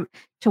to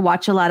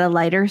watch a lot of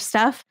lighter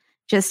stuff,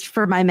 just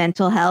for my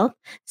mental health.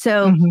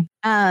 So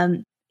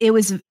it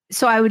was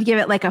so I would give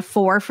it like a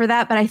 4 for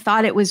that, but I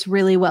thought it was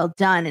really well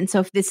done. And so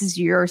if this is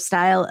your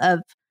style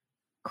of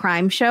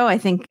crime show, I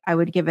think I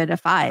would give it a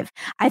 5.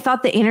 I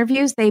thought the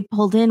interviews they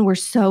pulled in were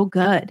so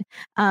good.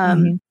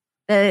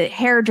 The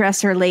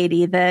hairdresser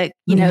lady, the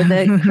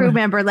crew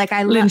member, like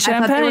I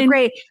thought they were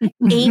great.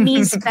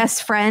 Amy's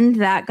best friend,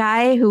 that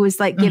guy who was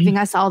like giving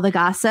us all the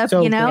gossip,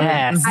 So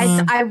yes.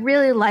 I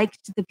really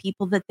liked the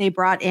people that they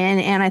brought in,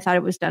 and I thought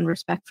it was done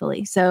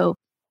respectfully. So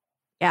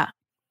yeah,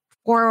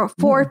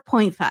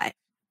 4.5.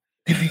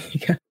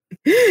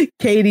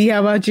 Katie,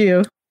 how about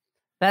you?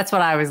 That's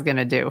what I was going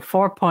to do.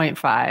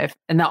 4.5.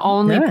 And the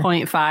only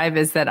 0.5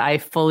 is that I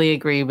fully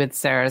agree with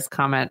Sarah's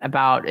comment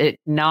about it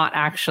not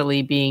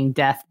actually being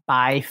death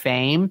by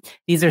fame.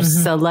 These are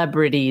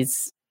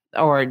celebrities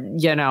or,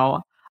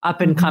 up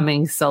and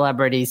coming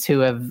celebrities who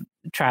have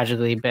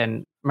tragically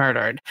been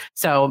murdered.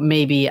 So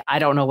maybe, I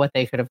don't know what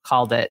they could have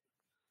called it.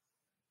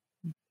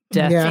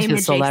 Death to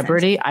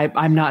celebrity.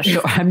 I'm not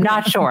sure. I'm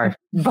not sure.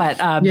 But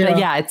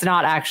yeah, it's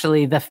not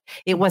actually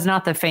it was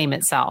not the fame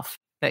itself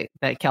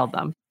that killed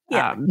them.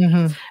 Yeah.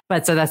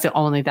 But so that's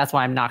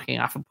why I'm knocking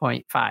off a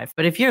 0.5.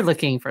 But if you're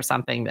looking for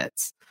something that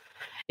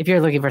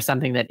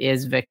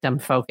is victim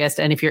focused,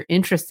 and if you're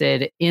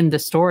interested in the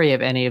story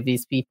of any of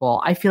these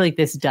people, I feel like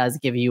this does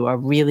give you a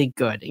really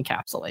good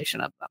encapsulation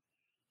of them,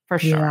 for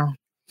sure. Yeah.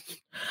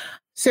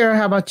 Sarah,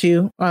 how about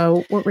you?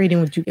 What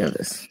rating would you give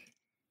this?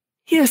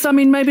 Yes, I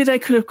mean, maybe they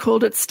could have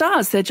called it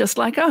Stars. They're just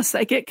like us.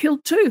 They get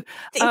killed too.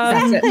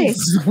 Exactly.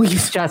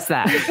 Just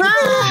that.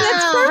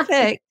 That's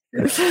perfect.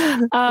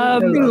 A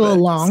little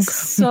long.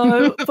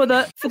 So for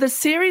the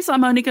series,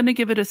 I'm only going to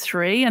give it a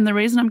 3, and the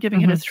reason I'm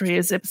giving it a 3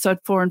 is episode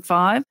 4 and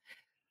 5.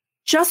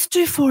 Just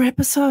do 4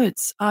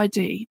 episodes,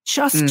 ID.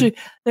 Just do.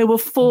 There were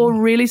 4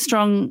 really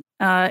strong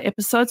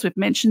episodes. We've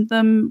mentioned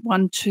them,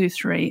 1, 2,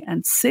 3,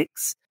 and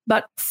 6.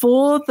 But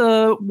for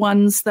the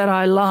ones that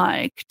I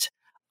liked,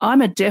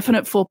 I'm a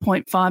definite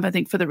 4.5. I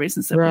think for the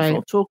reasons that we've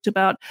all talked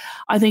about.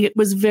 I think it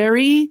was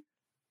very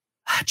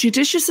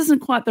judicious isn't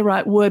quite the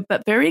right word,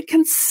 but very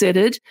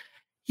considered.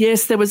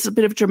 Yes, there was a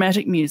bit of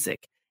dramatic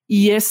music.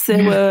 Yes,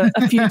 there were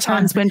a few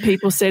times when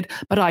people said,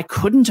 but I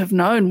couldn't have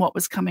known what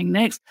was coming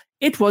next.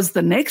 It was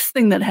the next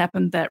thing that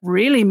happened that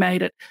really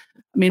made it.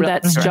 I mean,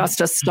 that's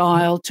just a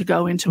style to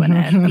go into an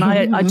ad. And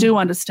I do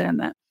understand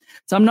that.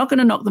 So I'm not going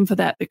to knock them for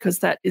that because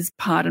that is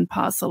part and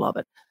parcel of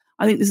it.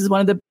 I think this is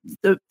one of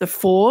the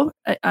 4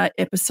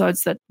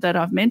 episodes that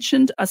I've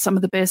mentioned are some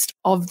of the best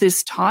of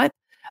this type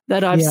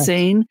that I've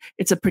seen.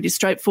 It's a pretty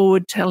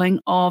straightforward telling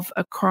of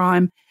a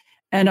crime.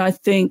 And I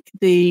think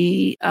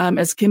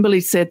as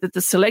Kimberly said, that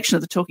the selection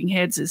of the talking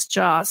heads is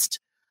just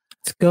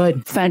it's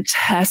good.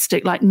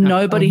 Fantastic. Like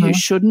nobody who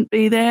shouldn't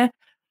be there.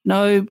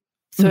 No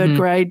third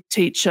grade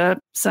teacher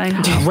saying,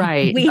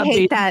 right. We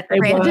hate that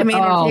random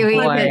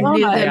interviewee that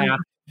knew them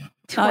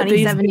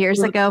 27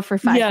 years ago for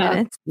 5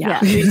 minutes. Yeah.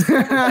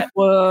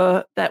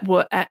 that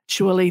were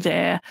actually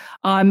there.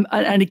 And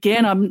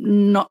again,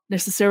 I'm not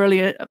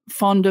necessarily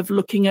fond of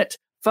looking at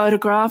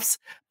photographs,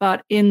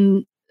 but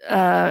in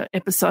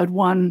episode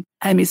 1,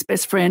 Amy's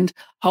best friend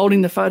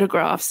holding the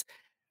photographs,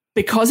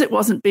 because it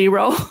wasn't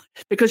B-roll,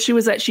 because she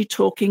was actually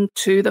talking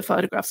to the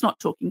photographs, not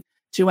talking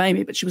to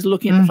Amy, but she was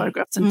looking at the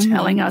photographs and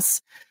telling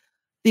us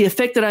the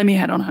effect that Amy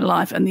had on her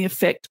life and the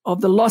effect of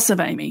the loss of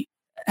Amy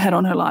had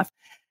on her life.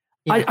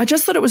 Yeah. I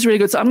just thought it was really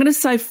good. So I'm going to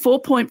say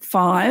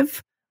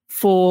 4.5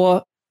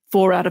 for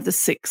 4 out of the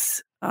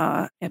 6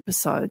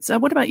 episodes.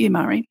 What about you,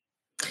 Murray?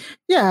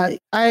 Yeah,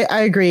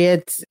 I agree.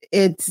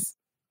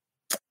 It's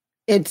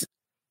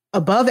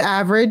above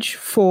average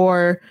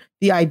for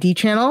the ID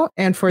channel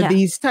and for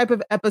these type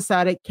of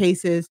episodic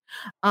cases.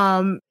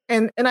 And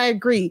I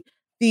agree.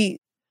 The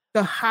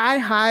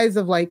highs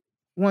of like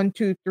 1,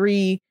 2,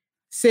 3,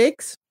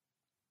 6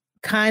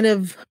 kind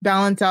of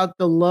balance out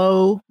the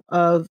low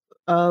of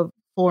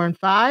 4 and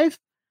 5.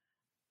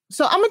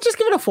 So I'm gonna just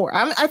give it a 4.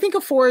 I think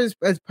a 4 is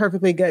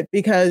perfectly good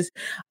because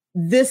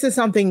this is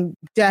something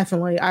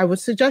definitely I would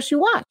suggest you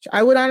watch.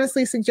 I would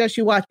honestly suggest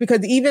you watch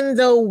because even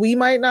though we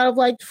might not have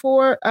liked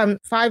 4 and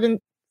 5,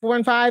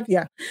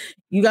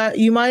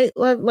 you might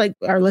like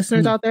our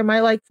listeners out there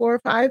might like 4 or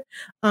 5.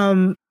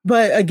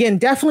 But again,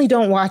 definitely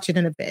don't watch it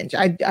in a binge.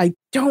 I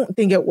don't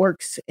think it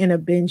works in a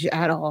binge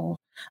at all.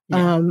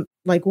 Yeah.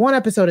 Like 1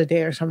 episode a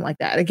day or something like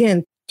that.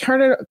 Again,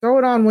 throw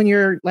it on when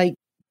you're like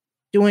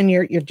doing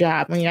your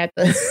job, when you're at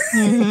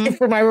the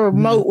for my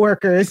remote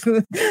workers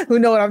who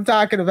know what I'm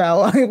talking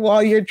about, like,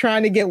 while you're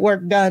trying to get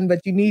work done,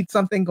 but you need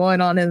something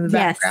going on in the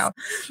background.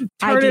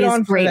 Turn it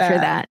on great for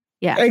that.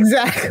 Yeah,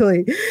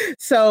 exactly.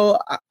 So,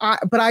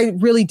 but I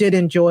really did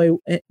enjoy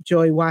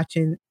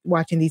watching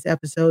these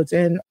episodes,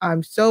 and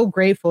I'm so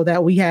grateful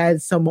that we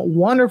had some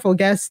wonderful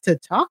guests to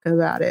talk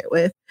about it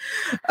with.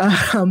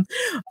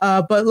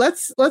 But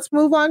let's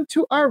move on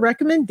to our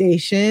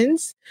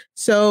recommendations.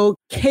 So,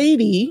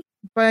 Katie,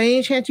 by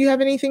any chance, you have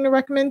anything to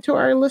recommend to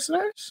our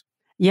listeners?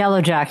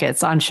 Yellow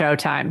Jackets on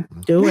Showtime.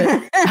 Do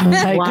it.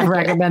 I could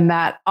recommend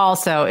that.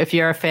 Also, if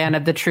you're a fan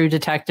of the True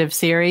Detective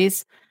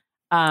series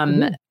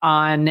on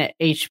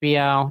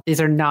HBO,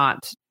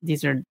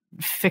 these are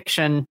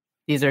fiction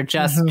These are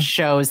just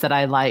shows that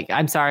I like.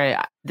 I'm sorry,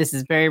 this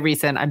is very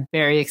recent. I'm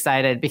very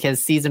excited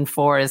because season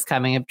 4 is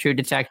coming of True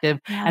Detective,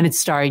 and it's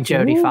starring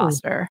Jodie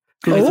Foster,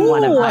 who is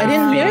one of my I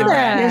didn't hear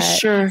that. Yes,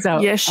 sure. So,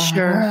 yes,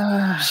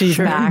 sure. She's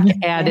back,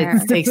 and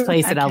it takes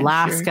place in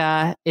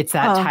Alaska. It's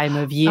that time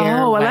of year.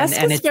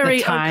 Alaska's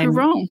very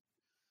wrong.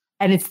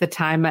 And it's the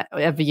time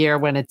of year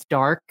when it's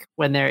dark,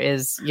 when there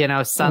is,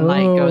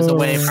 sunlight goes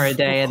away for a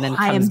day and then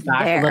comes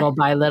back little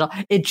by little.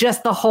 It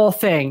just, the whole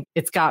thing,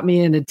 it's got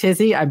me in a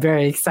tizzy. I'm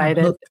very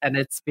excited, and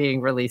it's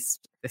being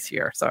released this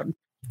year. So I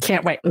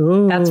can't wait.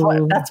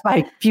 That's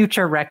my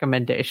future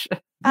recommendation.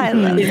 I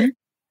love it.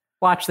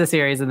 Watch the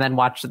series and then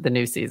watch the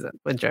new season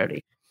with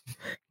Jodie.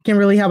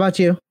 Kimberly, how about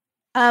you?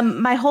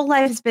 My whole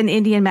life has been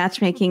Indian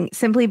matchmaking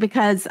simply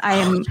because I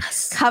am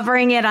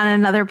covering it on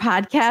another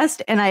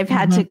podcast, and I've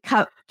had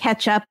to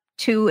catch up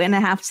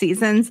 2.5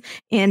 seasons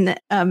in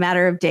a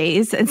matter of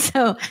days. And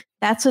so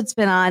that's what's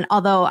been on.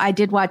 Although I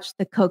did watch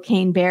the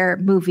Cocaine Bear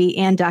movie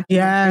and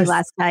documentary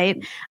last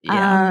night.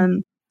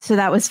 So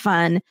that was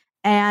fun.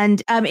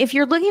 And if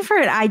you're looking for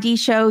an ID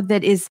show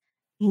that is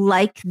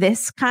like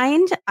this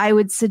kind, I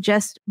would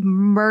suggest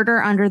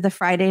Murder Under the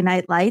Friday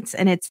Night Lights.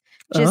 And it's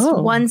just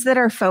ones that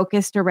are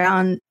focused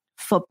around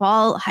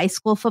football, high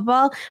school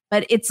football,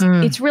 but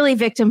it's really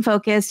victim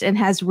focused and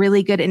has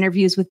really good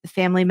interviews with the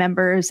family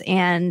members.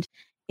 And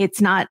it's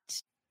not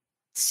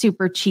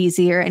super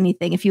cheesy or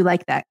anything if you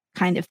like that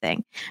kind of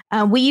thing.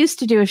 We used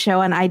to do a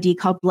show on ID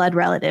called Blood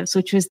Relatives,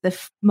 which was the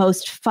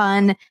most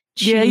fun,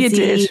 cheesy, yeah, you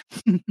did.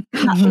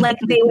 Like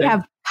they would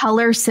have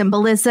color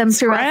symbolism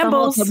throughout the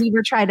whole. So we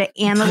were trying to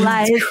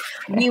analyze.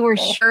 We were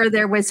sure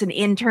there was an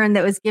intern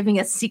that was giving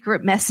us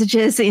secret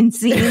messages in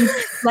scenes.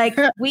 Like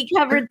we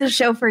covered the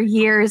show for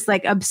years,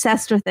 like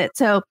obsessed with it.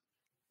 So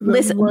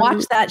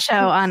watch that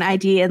show on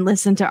ID and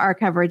listen to our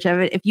coverage of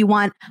it. If you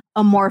want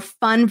a more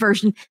fun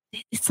version,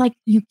 it's like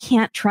you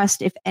can't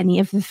trust if any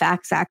of the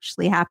facts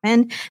actually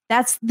happened.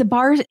 That's the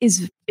bar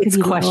is it's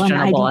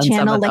questionable on ID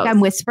channel. Like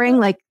I'm whispering,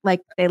 like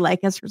they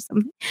like us or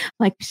something.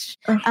 Like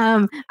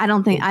I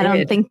don't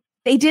think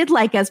they did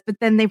like us, but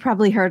then they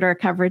probably heard our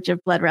coverage of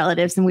Blood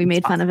Relatives and we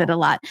made fun of it a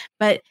lot.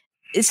 But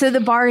so the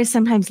bar is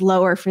sometimes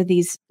lower for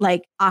these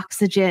like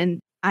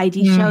Oxygen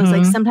ID shows.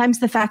 Like sometimes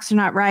the facts are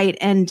not right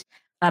and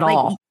at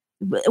all.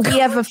 We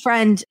have a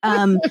friend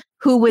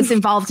who was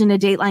involved in a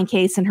Dateline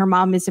case and her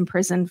mom is in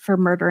prison for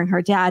murdering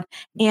her dad.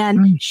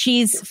 And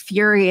she's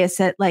furious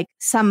at like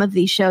some of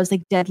these shows,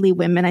 like Deadly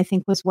Women, I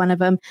think was one of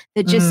them,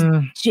 that just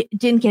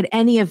didn't get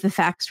any of the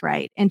facts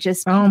right and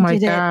just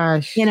did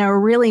it in a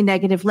really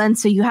negative lens.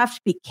 So you have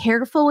to be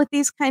careful with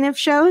these kind of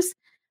shows.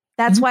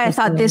 That's why I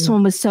thought this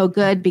one was so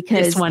good,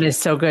 because this one is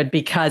so good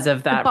because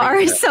of that. The bar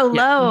is so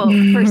low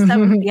for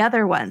some of the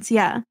other ones.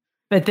 Yeah.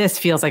 But this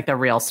feels like the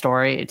real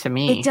story to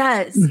me. It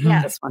does.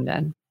 Yeah. This one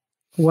did.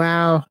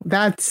 Wow.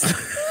 That's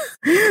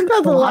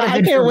a lot.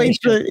 I can't wait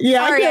to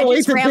I can't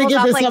wait to dig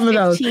into some of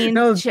those.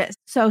 No,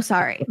 so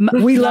sorry.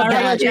 We love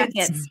that.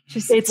 Jackets.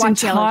 It's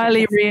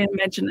entirely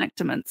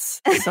reenactments.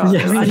 So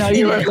I know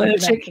you're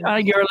allergic.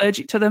 You're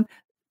allergic to them.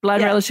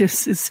 Blood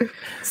Relatives is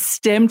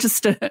stem to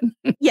stern.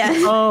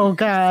 Yes. Oh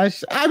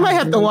gosh, I might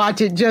have to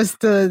watch it just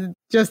to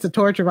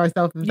torture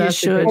myself. If that's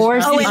should. Or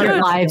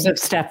Secret Lives of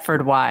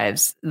Stepford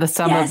Wives.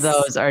 Some of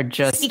those are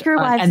just,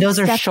 and those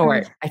are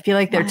short. I feel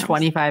like they're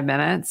 25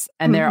 minutes,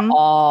 and they're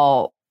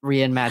all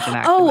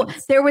reimagined. Oh,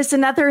 there was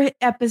another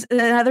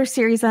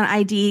series on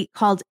ID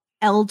called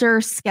Elder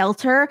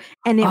Skelter,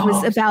 and it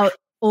was about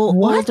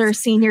older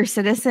senior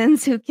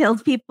citizens who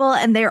killed people,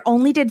 and they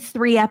only did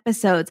 3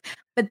 episodes.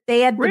 But they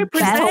had the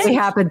best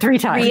happened 3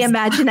 times.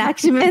 Reimagined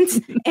accidents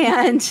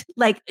and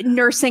like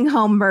nursing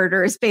home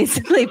murders,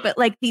 basically. But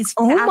like these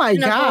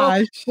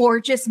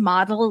gorgeous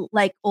model,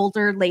 like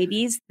older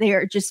ladies, they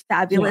are just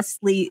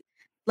fabulously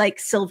like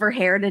silver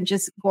haired and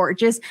just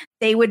gorgeous.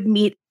 They would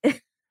meet.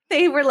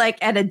 They were like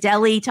at a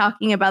deli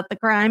talking about the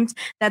crimes.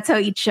 That's how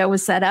each show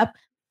was set up.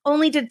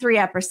 Only did 3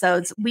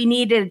 episodes. We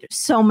needed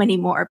so many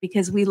more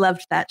because we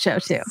loved that show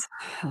too.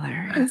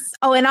 Hilarious.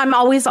 Oh, and I'm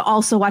always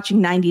also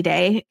watching 90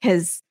 Day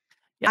because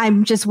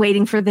I'm just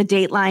waiting for the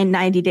Dateline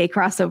 90 Day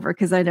crossover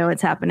because I know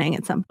it's happening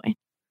at some point.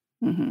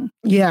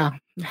 Yeah,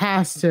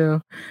 has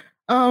to.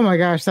 Oh my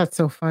gosh, that's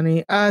so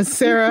funny.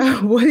 Sarah,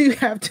 what do you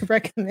have to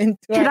recommend?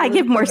 Could I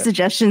give more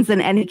suggestions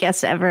than any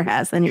guest ever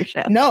has on your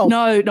show? No.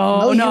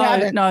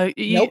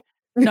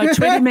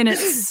 20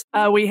 minutes.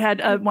 We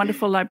had a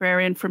wonderful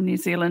librarian from New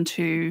Zealand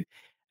who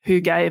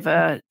gave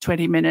a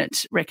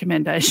 20-minute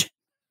recommendation.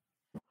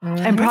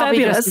 And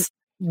probably just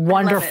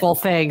wonderful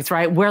things,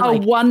 right? We're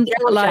like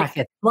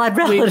Blood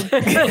Relatives.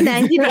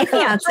 90 Day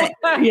Fiance.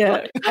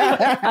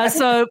 Yeah.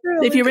 So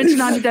if you're into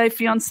 90 Day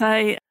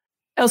Fiance,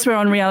 elsewhere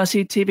on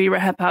reality TV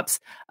wrap-ups,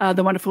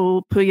 the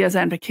wonderful Puya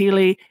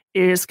Zanvakili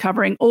is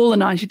covering all the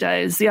 90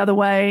 days, the other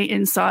way,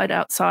 inside,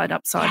 outside,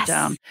 upside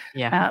down,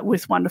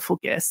 with wonderful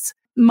guests.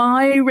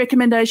 My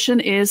recommendation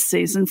is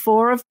season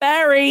 4 of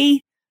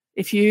Barry.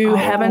 If you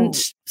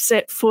haven't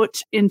set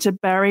foot into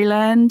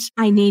Barryland,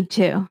 I need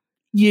to.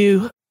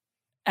 You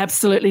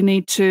absolutely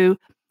need to.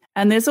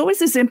 And there's always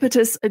this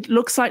impetus. It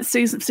looks like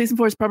season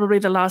 4 is probably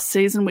the last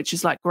season, which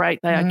is like great.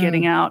 They are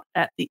getting out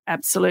at the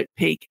absolute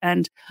peak.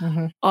 And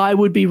I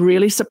would be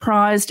really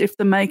surprised if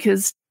the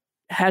makers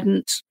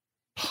hadn't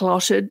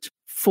plotted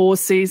 4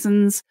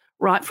 seasons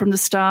right from the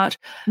start.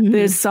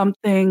 There's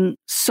something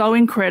so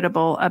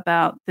incredible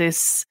about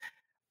this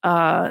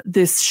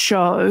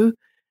show.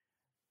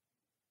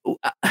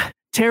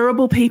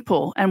 Terrible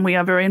people, and we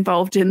are very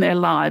involved in their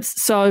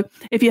lives. So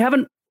if you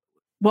haven't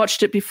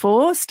watched it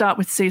before, start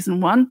with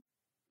season 1.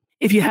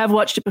 If you have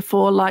watched it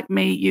before, like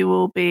me, you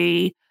will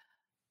be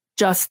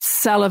just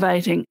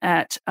salivating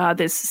at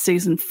this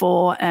season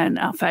 4 and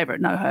our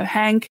favorite NoHo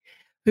Hank,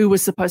 who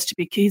was supposed to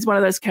be, he's one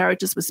of those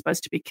characters was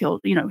supposed to be killed.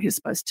 You know, he's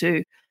supposed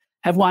to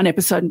have one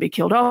episode and be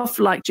killed off,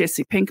 like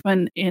Jesse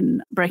Pinkman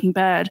in Breaking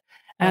Bad.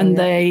 And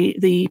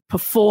the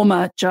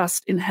performer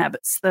just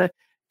inhabits the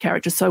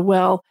character so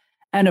well.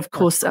 And of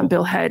course,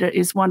 Bill Hader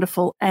is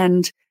wonderful.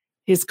 And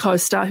his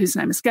co-star, whose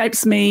name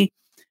escapes me,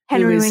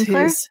 Henry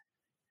Winkler.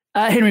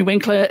 Henry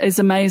Winkler is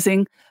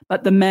amazing,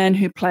 but the man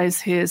who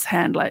plays his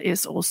handler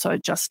is also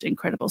just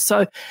incredible.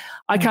 So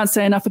I can't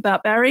say enough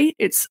about Barry.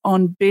 It's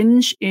on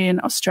Binge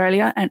in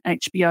Australia and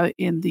HBO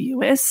in the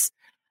US.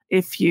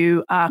 If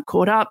you are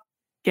caught up,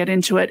 get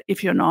into it.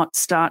 If you're not,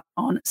 start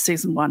on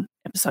season 1,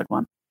 episode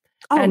 1.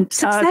 Oh, and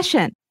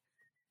Succession.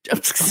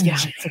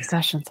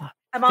 Succession's up.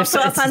 I'm also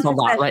up on a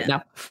lot right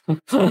now.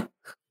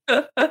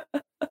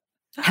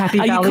 Happy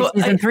Valley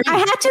season 3. I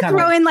had to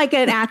throw in like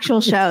an actual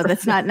show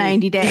that's not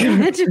 90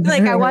 Day.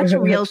 Like I watch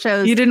real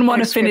shows. You didn't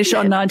want to finish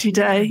on 90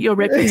 Day. Your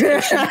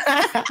reputation.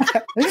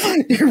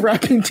 Your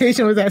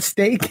reputation was at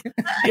stake.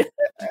 I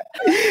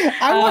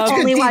watch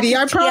good TV,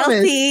 I promise.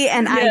 TLC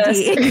and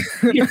ID.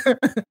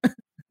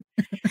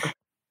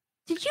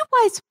 Did you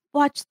guys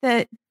watch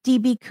the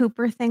DB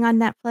Cooper thing on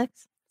Netflix?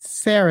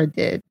 Sarah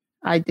did.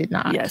 I did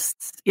not. Yes.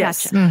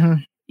 Gotcha.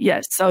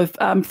 Yes. So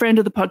friend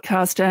of the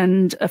podcast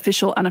and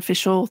official,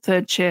 unofficial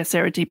third chair,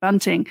 Sarah D.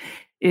 Bunting,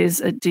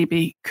 is a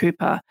DB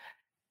Cooper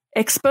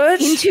expert.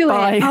 Into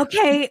it.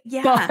 Okay.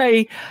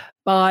 Yeah.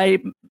 By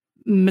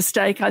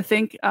mistake, I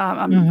think.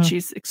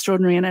 She's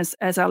extraordinary. And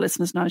as our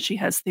listeners know, she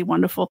has the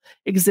wonderful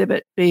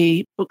Exhibit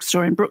B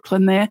bookstore in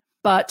Brooklyn there.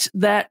 But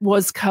that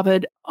was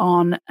covered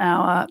on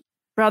our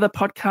brother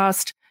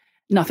podcast,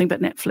 Nothing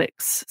But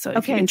Netflix. So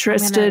if you're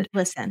interested,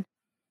 listen.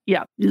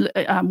 Yeah,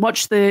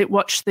 watch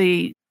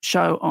the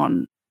show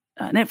on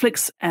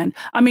Netflix. And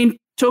I mean,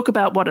 talk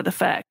about what are the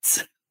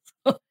facts.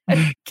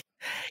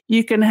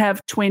 You can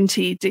have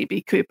 20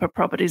 DB Cooper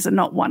properties and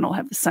not one will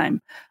have the same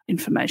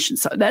information.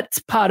 So that's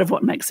part of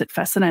what makes it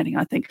fascinating,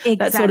 I think. Exactly.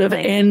 That sort of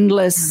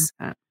endless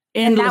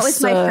And that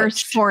was my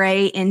first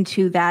foray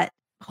into that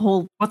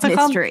whole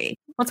mystery.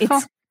 What's it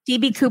called?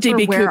 DB Cooper,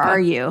 DB Where Cooper. Are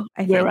You?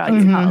 I think Where are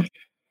you?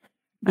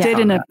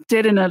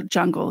 Dead in a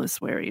jungle is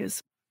where he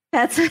is.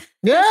 That's what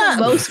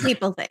most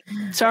people think.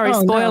 Sorry,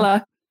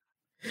 spoiler.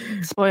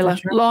 No. Spoiler.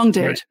 Long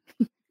dead.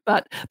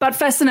 But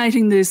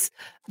fascinating. It's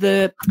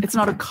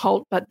not a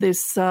cult, but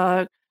this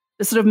the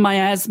sort of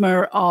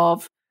miasma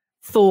of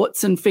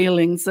thoughts and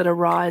feelings that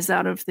arise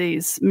out of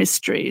these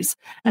mysteries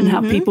and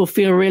how people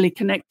feel really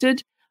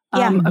connected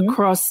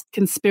across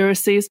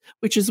conspiracies,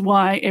 which is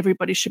why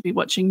everybody should be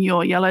watching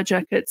your Yellow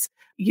Jackets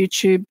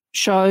YouTube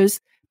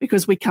shows,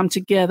 because we come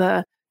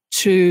together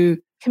to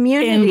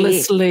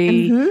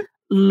endlessly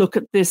look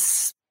at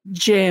this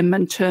gem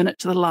and turn it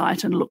to the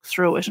light and look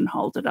through it and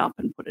hold it up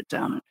and put it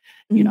down.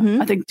 You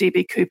know, I think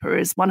DB Cooper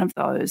is one of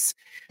those.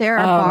 There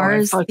are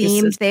bars,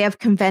 themes. They have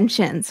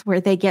conventions where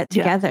they get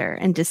together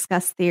and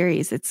discuss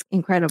theories. It's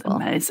incredible.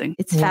 Amazing.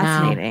 It's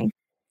fascinating.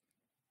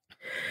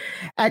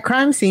 At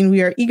Crime Scene,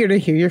 we are eager to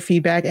hear your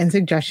feedback and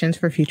suggestions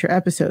for future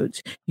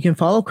episodes. You can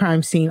follow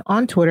Crime Scene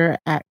on Twitter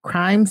at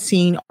Crime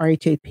Scene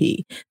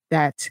RHAP.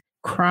 That's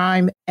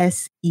Crime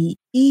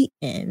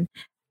SEEN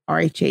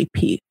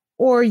RHAP.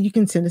 Or you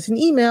can send us an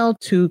email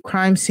to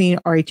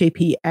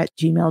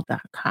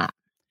crimescenerhap@gmail.com.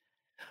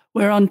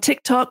 We're on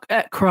TikTok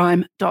at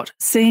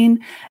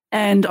crime.scene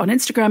and on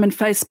Instagram and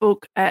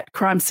Facebook at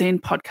Crime Scene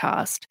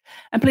Podcast.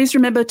 And please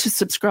remember to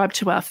subscribe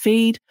to our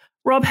feed.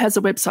 Rob has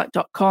a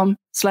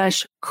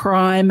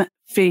website.com/crime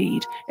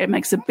feed. It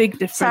makes a big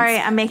difference. Sorry,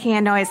 I'm making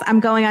a noise. I'm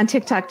going on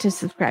TikTok to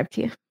subscribe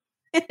to you.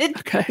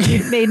 Okay.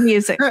 You made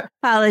music.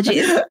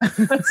 Apologies.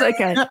 That's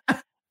okay.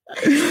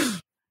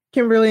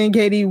 Kimberly and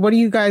Katie, what do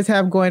you guys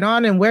have going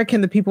on and where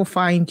can the people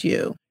find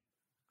you?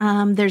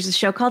 There's a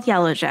show called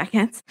Yellow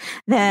Jackets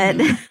that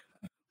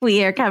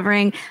we are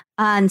covering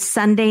on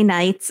Sunday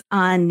nights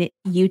on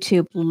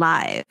YouTube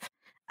Live.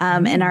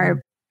 And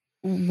our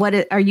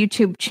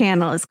YouTube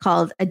channel is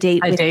called A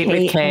Date with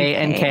K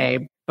and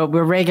K. But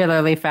we're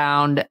regularly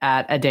found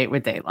at A Date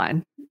with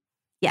Dateline.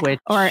 Yeah,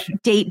 or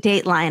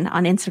Dateline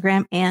on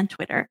Instagram and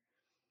Twitter.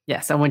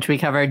 Yes, on which we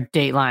cover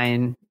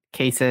Dateline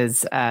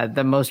cases,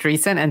 the most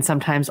recent and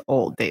sometimes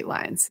old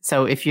Datelines.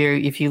 So if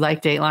you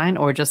like Dateline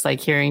or just like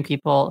hearing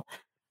people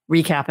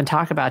recap and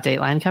talk about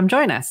Dateline, come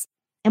join us.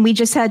 And we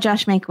just had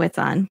Josh Mankiewicz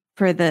on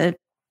for the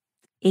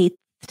 8th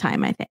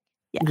time, I think.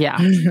 Yeah.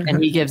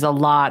 And he gives a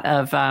lot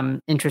of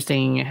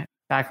interesting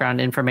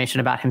background information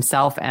about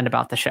himself and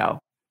about the show.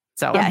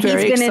 So yeah,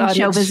 he's been in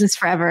show business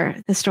forever.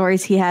 The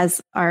stories he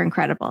has are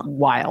incredible.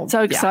 Wild.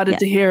 So excited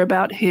to hear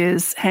about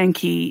his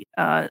hanky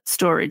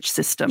storage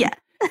system,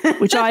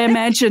 which I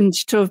imagined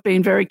to have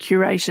been very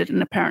curated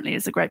and apparently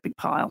is a great big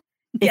pile.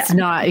 It's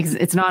not.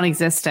 It's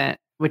non-existent,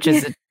 which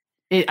is.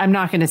 I'm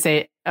not going to say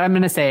it. I'm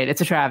going to say it.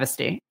 It's a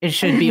travesty. It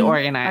should be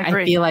organized.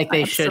 I feel like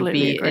they should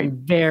be in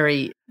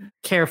very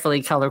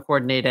carefully color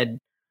coordinated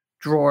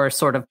drawer,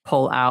 sort of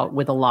pull out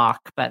with a lock.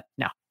 But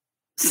no,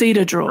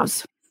 cedar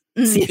drawers.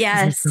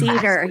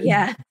 Cedar,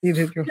 yeah.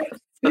 Cedar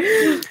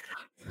drawers.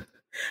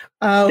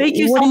 Thank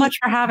you so much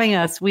for having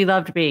us. We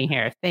loved being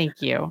here.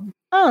 Thank you.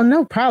 Oh,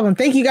 no problem.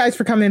 Thank you guys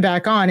for coming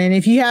back on. And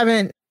if you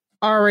haven't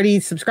already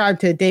subscribed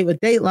to Date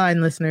with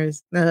Dateline,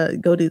 listeners,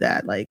 go do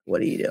that. Like,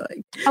 what are you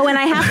doing? Oh, and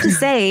I have to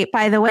say,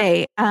 by the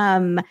way,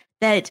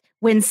 that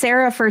when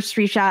Sarah first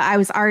reached out, I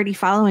was already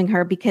following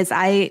her because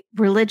I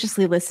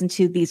religiously listened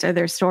to These Are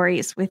Their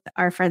Stories with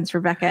our friends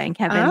Rebecca and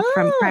Kevin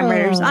from Crime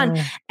Writers On.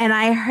 And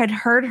I had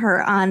heard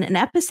her on an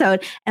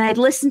episode and I'd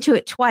listened to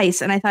it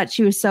twice and I thought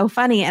she was so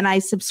funny and I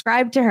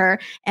subscribed to her.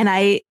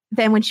 And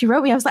then when she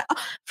wrote me, I was like,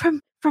 oh,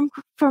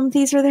 from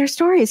These Are Their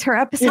Stories, her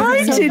episode.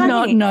 I did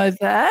not know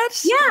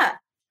that. Yeah.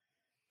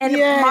 And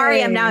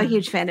Mari, I'm now a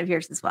huge fan of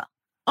yours as well.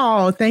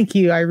 Oh, thank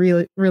you. I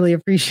really, really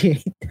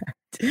appreciate that.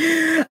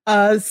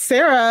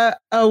 Sarah,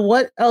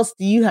 what else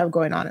do you have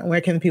going on and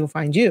where can people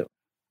find you?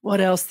 What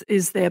else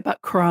is there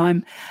but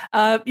crime?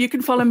 You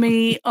can follow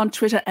me on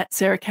Twitter at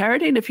Sarah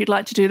Carradine if you'd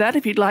like to do that.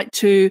 If you'd like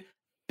to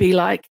be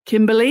like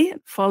Kimberly,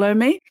 follow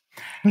me.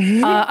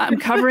 I'm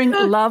covering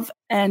Love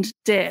and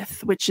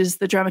Death, which is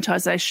the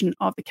dramatization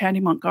of the County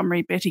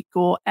Montgomery Betty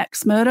Gore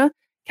axe murder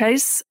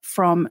case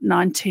from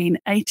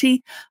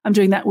 1980. I'm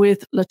doing that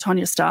with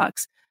LaTonya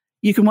Starks.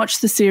 You can watch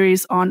the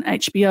series on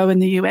HBO in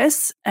the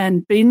US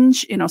and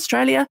Binge in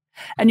Australia.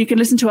 And you can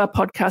listen to our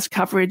podcast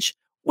coverage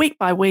week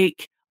by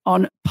week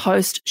on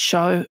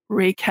post-show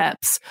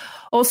recaps.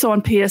 Also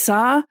on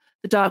PSR,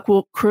 the Dark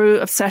Walk crew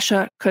of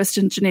Sasha,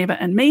 Kirsten, Geneva,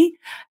 and me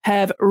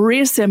have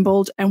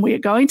reassembled, and we are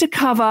going to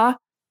cover,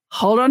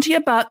 hold on to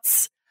your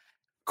butts,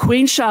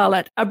 Queen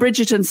Charlotte, a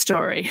Bridgerton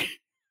story.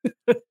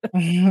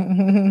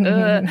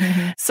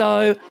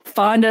 So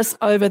find us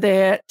over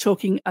there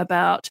talking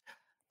about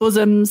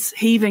bosoms,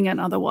 heaving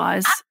and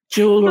otherwise,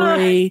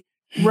 jewelry,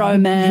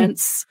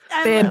 romance,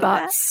 bare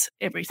butts,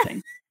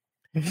 everything.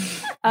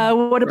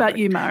 What about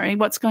you, Mari?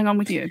 What's going on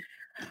with you?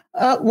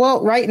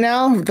 Well, right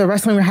now, the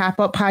Wrestling Wrap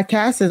Up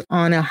podcast is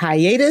on a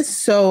hiatus.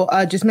 So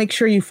just make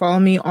sure you follow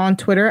me on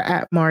Twitter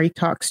at Mari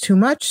Talks Too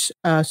Much.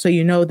 So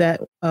you know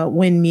that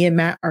when me and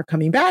Matt are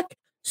coming back.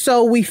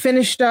 So we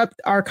finished up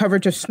our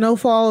coverage of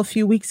Snowfall a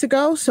few weeks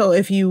ago. So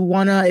if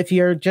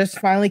you're just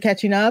finally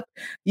catching up,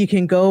 you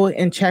can go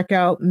and check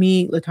out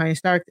me, LaTonya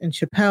Stark, and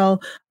Chappelle,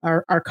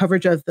 our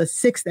coverage of the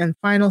 6th and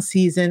final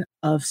season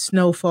of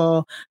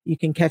Snowfall. You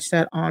can catch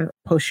that on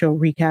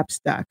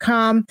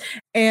postshowrecaps.com.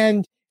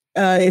 And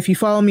if you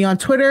follow me on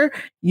Twitter,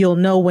 you'll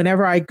know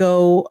whenever I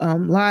go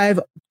live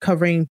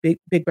covering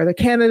Big Brother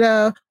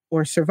Canada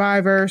or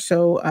Survivor.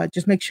 So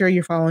just make sure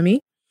you're following me.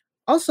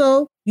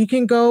 Also, you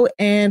can go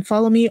and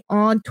follow me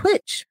on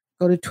Twitch.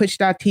 Go to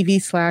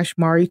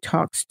twitch.tv/Mari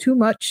Talks Too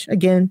Much.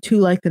 Again, 2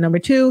 like the number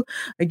 2.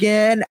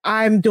 Again,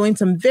 I'm doing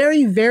some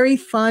very, very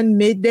fun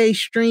midday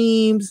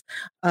streams,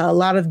 a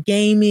lot of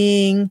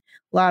gaming,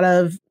 a lot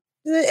of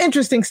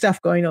interesting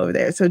stuff going over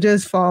there. So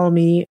just follow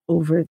me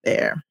over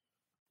there.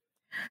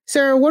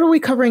 Sarah, what are we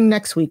covering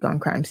next week on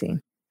Crime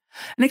Scene?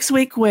 Next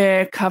week,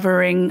 we're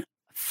covering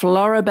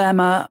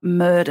Floribama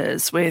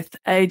Murders with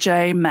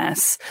AJ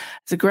Mass.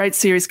 It's a great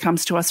series,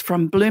 comes to us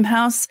from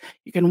Blumhouse.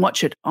 You can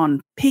watch it on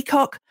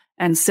Peacock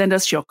and send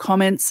us your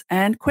comments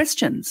and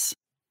questions.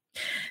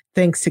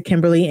 Thanks to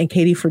Kimberly and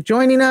Katie for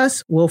joining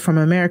us, Will from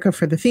America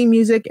for the theme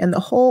music, and the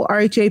whole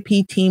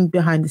RHAP team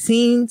behind the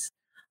scenes.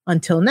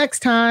 Until next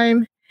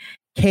time,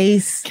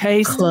 case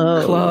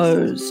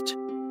closed.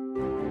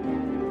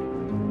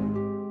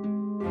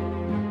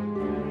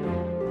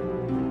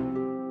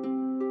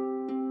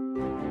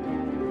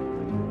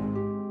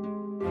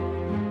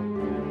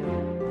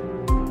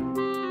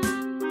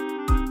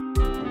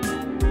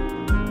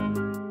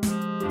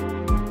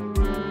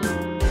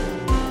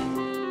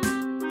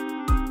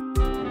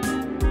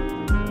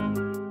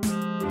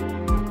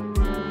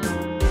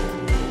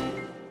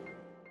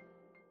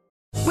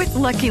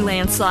 Lucky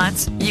Land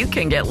Slots, you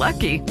can get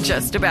lucky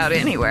just about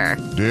anywhere.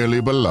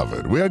 Dearly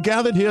beloved, we are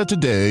gathered here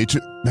today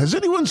to... Has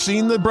anyone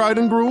seen the bride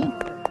and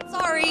groom?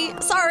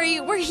 Sorry,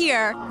 we're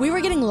here. We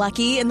were getting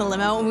lucky in the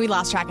limo and we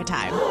lost track of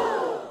time.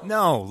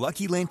 No,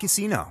 Lucky Land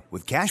Casino,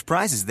 with cash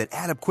prizes that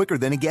add up quicker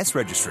than a guest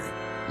registry.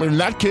 In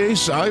that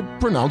case, I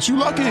pronounce you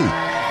lucky.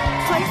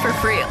 Play for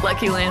free at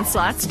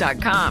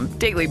LuckyLandSlots.com.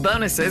 Daily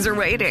bonuses are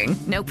waiting.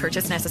 No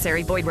purchase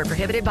necessary. Void where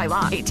prohibited by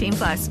law.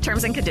 18+.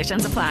 Terms and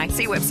conditions apply.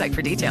 See website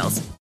for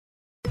details.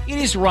 It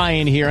is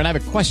Ryan here, and I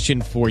have a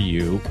question for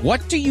you.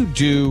 What do you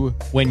do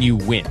when you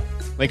win?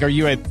 Like, are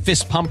you a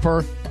fist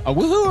pumper, a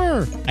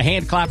woohooer, a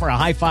hand clapper, a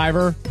high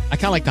fiver? I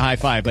kind of like the high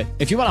five, but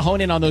if you want to hone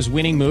in on those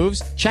winning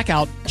moves, check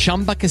out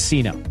Chumba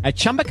Casino. At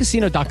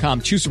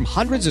ChumbaCasino.com, choose from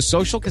hundreds of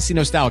social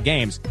casino style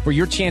games for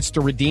your chance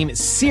to redeem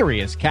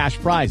serious cash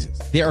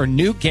prizes. There are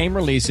new game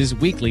releases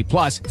weekly,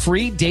 plus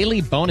free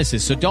daily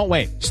bonuses. So don't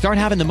wait. Start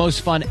having the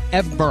most fun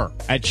ever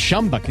at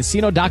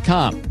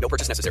ChumbaCasino.com. No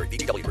purchase necessary.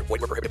 VGW Group.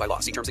 Void where prohibited by law.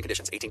 See terms and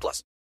conditions.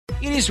 18+.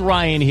 It is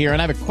Ryan here,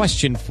 and I have a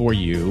question for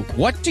you.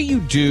 What do you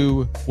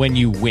do when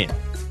you win?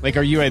 Like,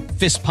 are you a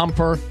fist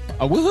pumper,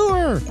 a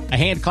woohooer, a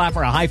hand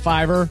clapper, a high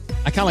fiver?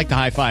 I kind of like the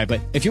high five,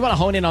 but if you want to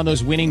hone in on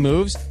those winning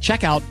moves,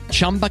 check out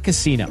Chumba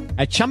Casino.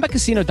 At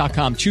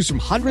ChumbaCasino.com, choose from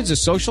hundreds of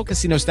social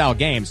casino style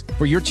games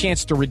for your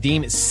chance to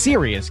redeem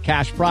serious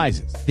cash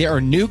prizes. There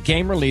are new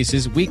game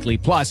releases weekly,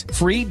 plus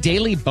free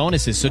daily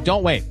bonuses. So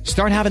don't wait.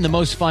 Start having the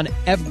most fun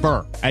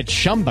ever at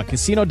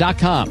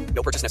ChumbaCasino.com.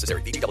 No purchase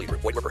necessary. VGW Group.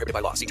 Void where prohibited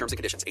by law. See terms and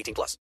conditions.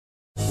 18+.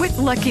 With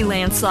Lucky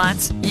Land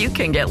Slots, you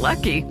can get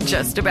lucky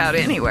just about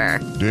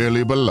anywhere.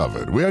 Dearly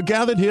beloved, we are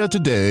gathered here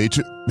today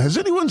to... Has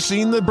anyone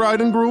seen the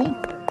bride and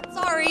groom?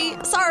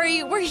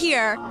 Sorry, we're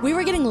here. We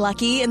were getting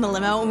lucky in the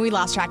limo and we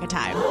lost track of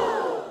time.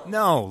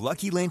 No,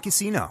 Lucky Land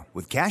Casino,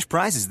 with cash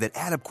prizes that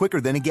add up quicker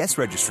than a guest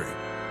registry.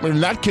 In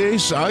that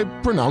case, I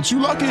pronounce you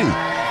lucky.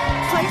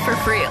 Play for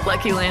free at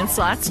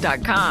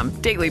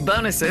LuckyLandSlots.com. Daily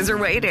bonuses are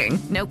waiting.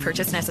 No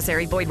purchase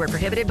necessary. Void where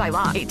prohibited by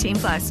law.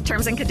 18+.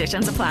 Terms and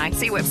conditions apply.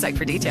 See website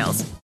for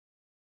details.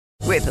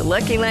 With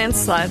Lucky Land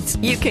Slots,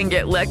 you can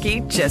get lucky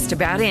just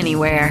about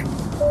anywhere.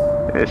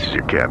 This is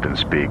your captain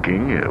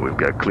speaking. We've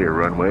got clear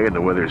runway and the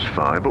weather's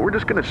fine, but we're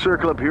just going to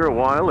circle up here a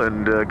while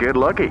and get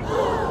lucky.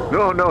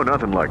 No,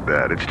 nothing like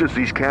that. It's just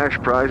these cash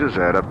prizes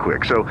add up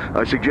quick. So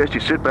I suggest you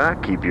sit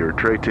back, keep your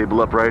tray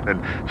table upright,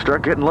 and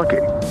start getting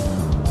lucky.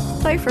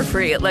 Play for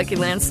free at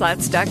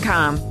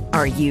LuckyLandSlots.com.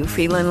 Are you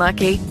feeling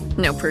lucky?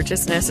 No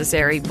purchase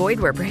necessary. Void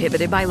where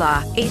prohibited by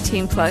law.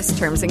 18+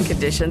 terms and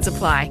conditions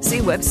apply. See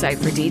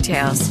website for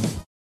details.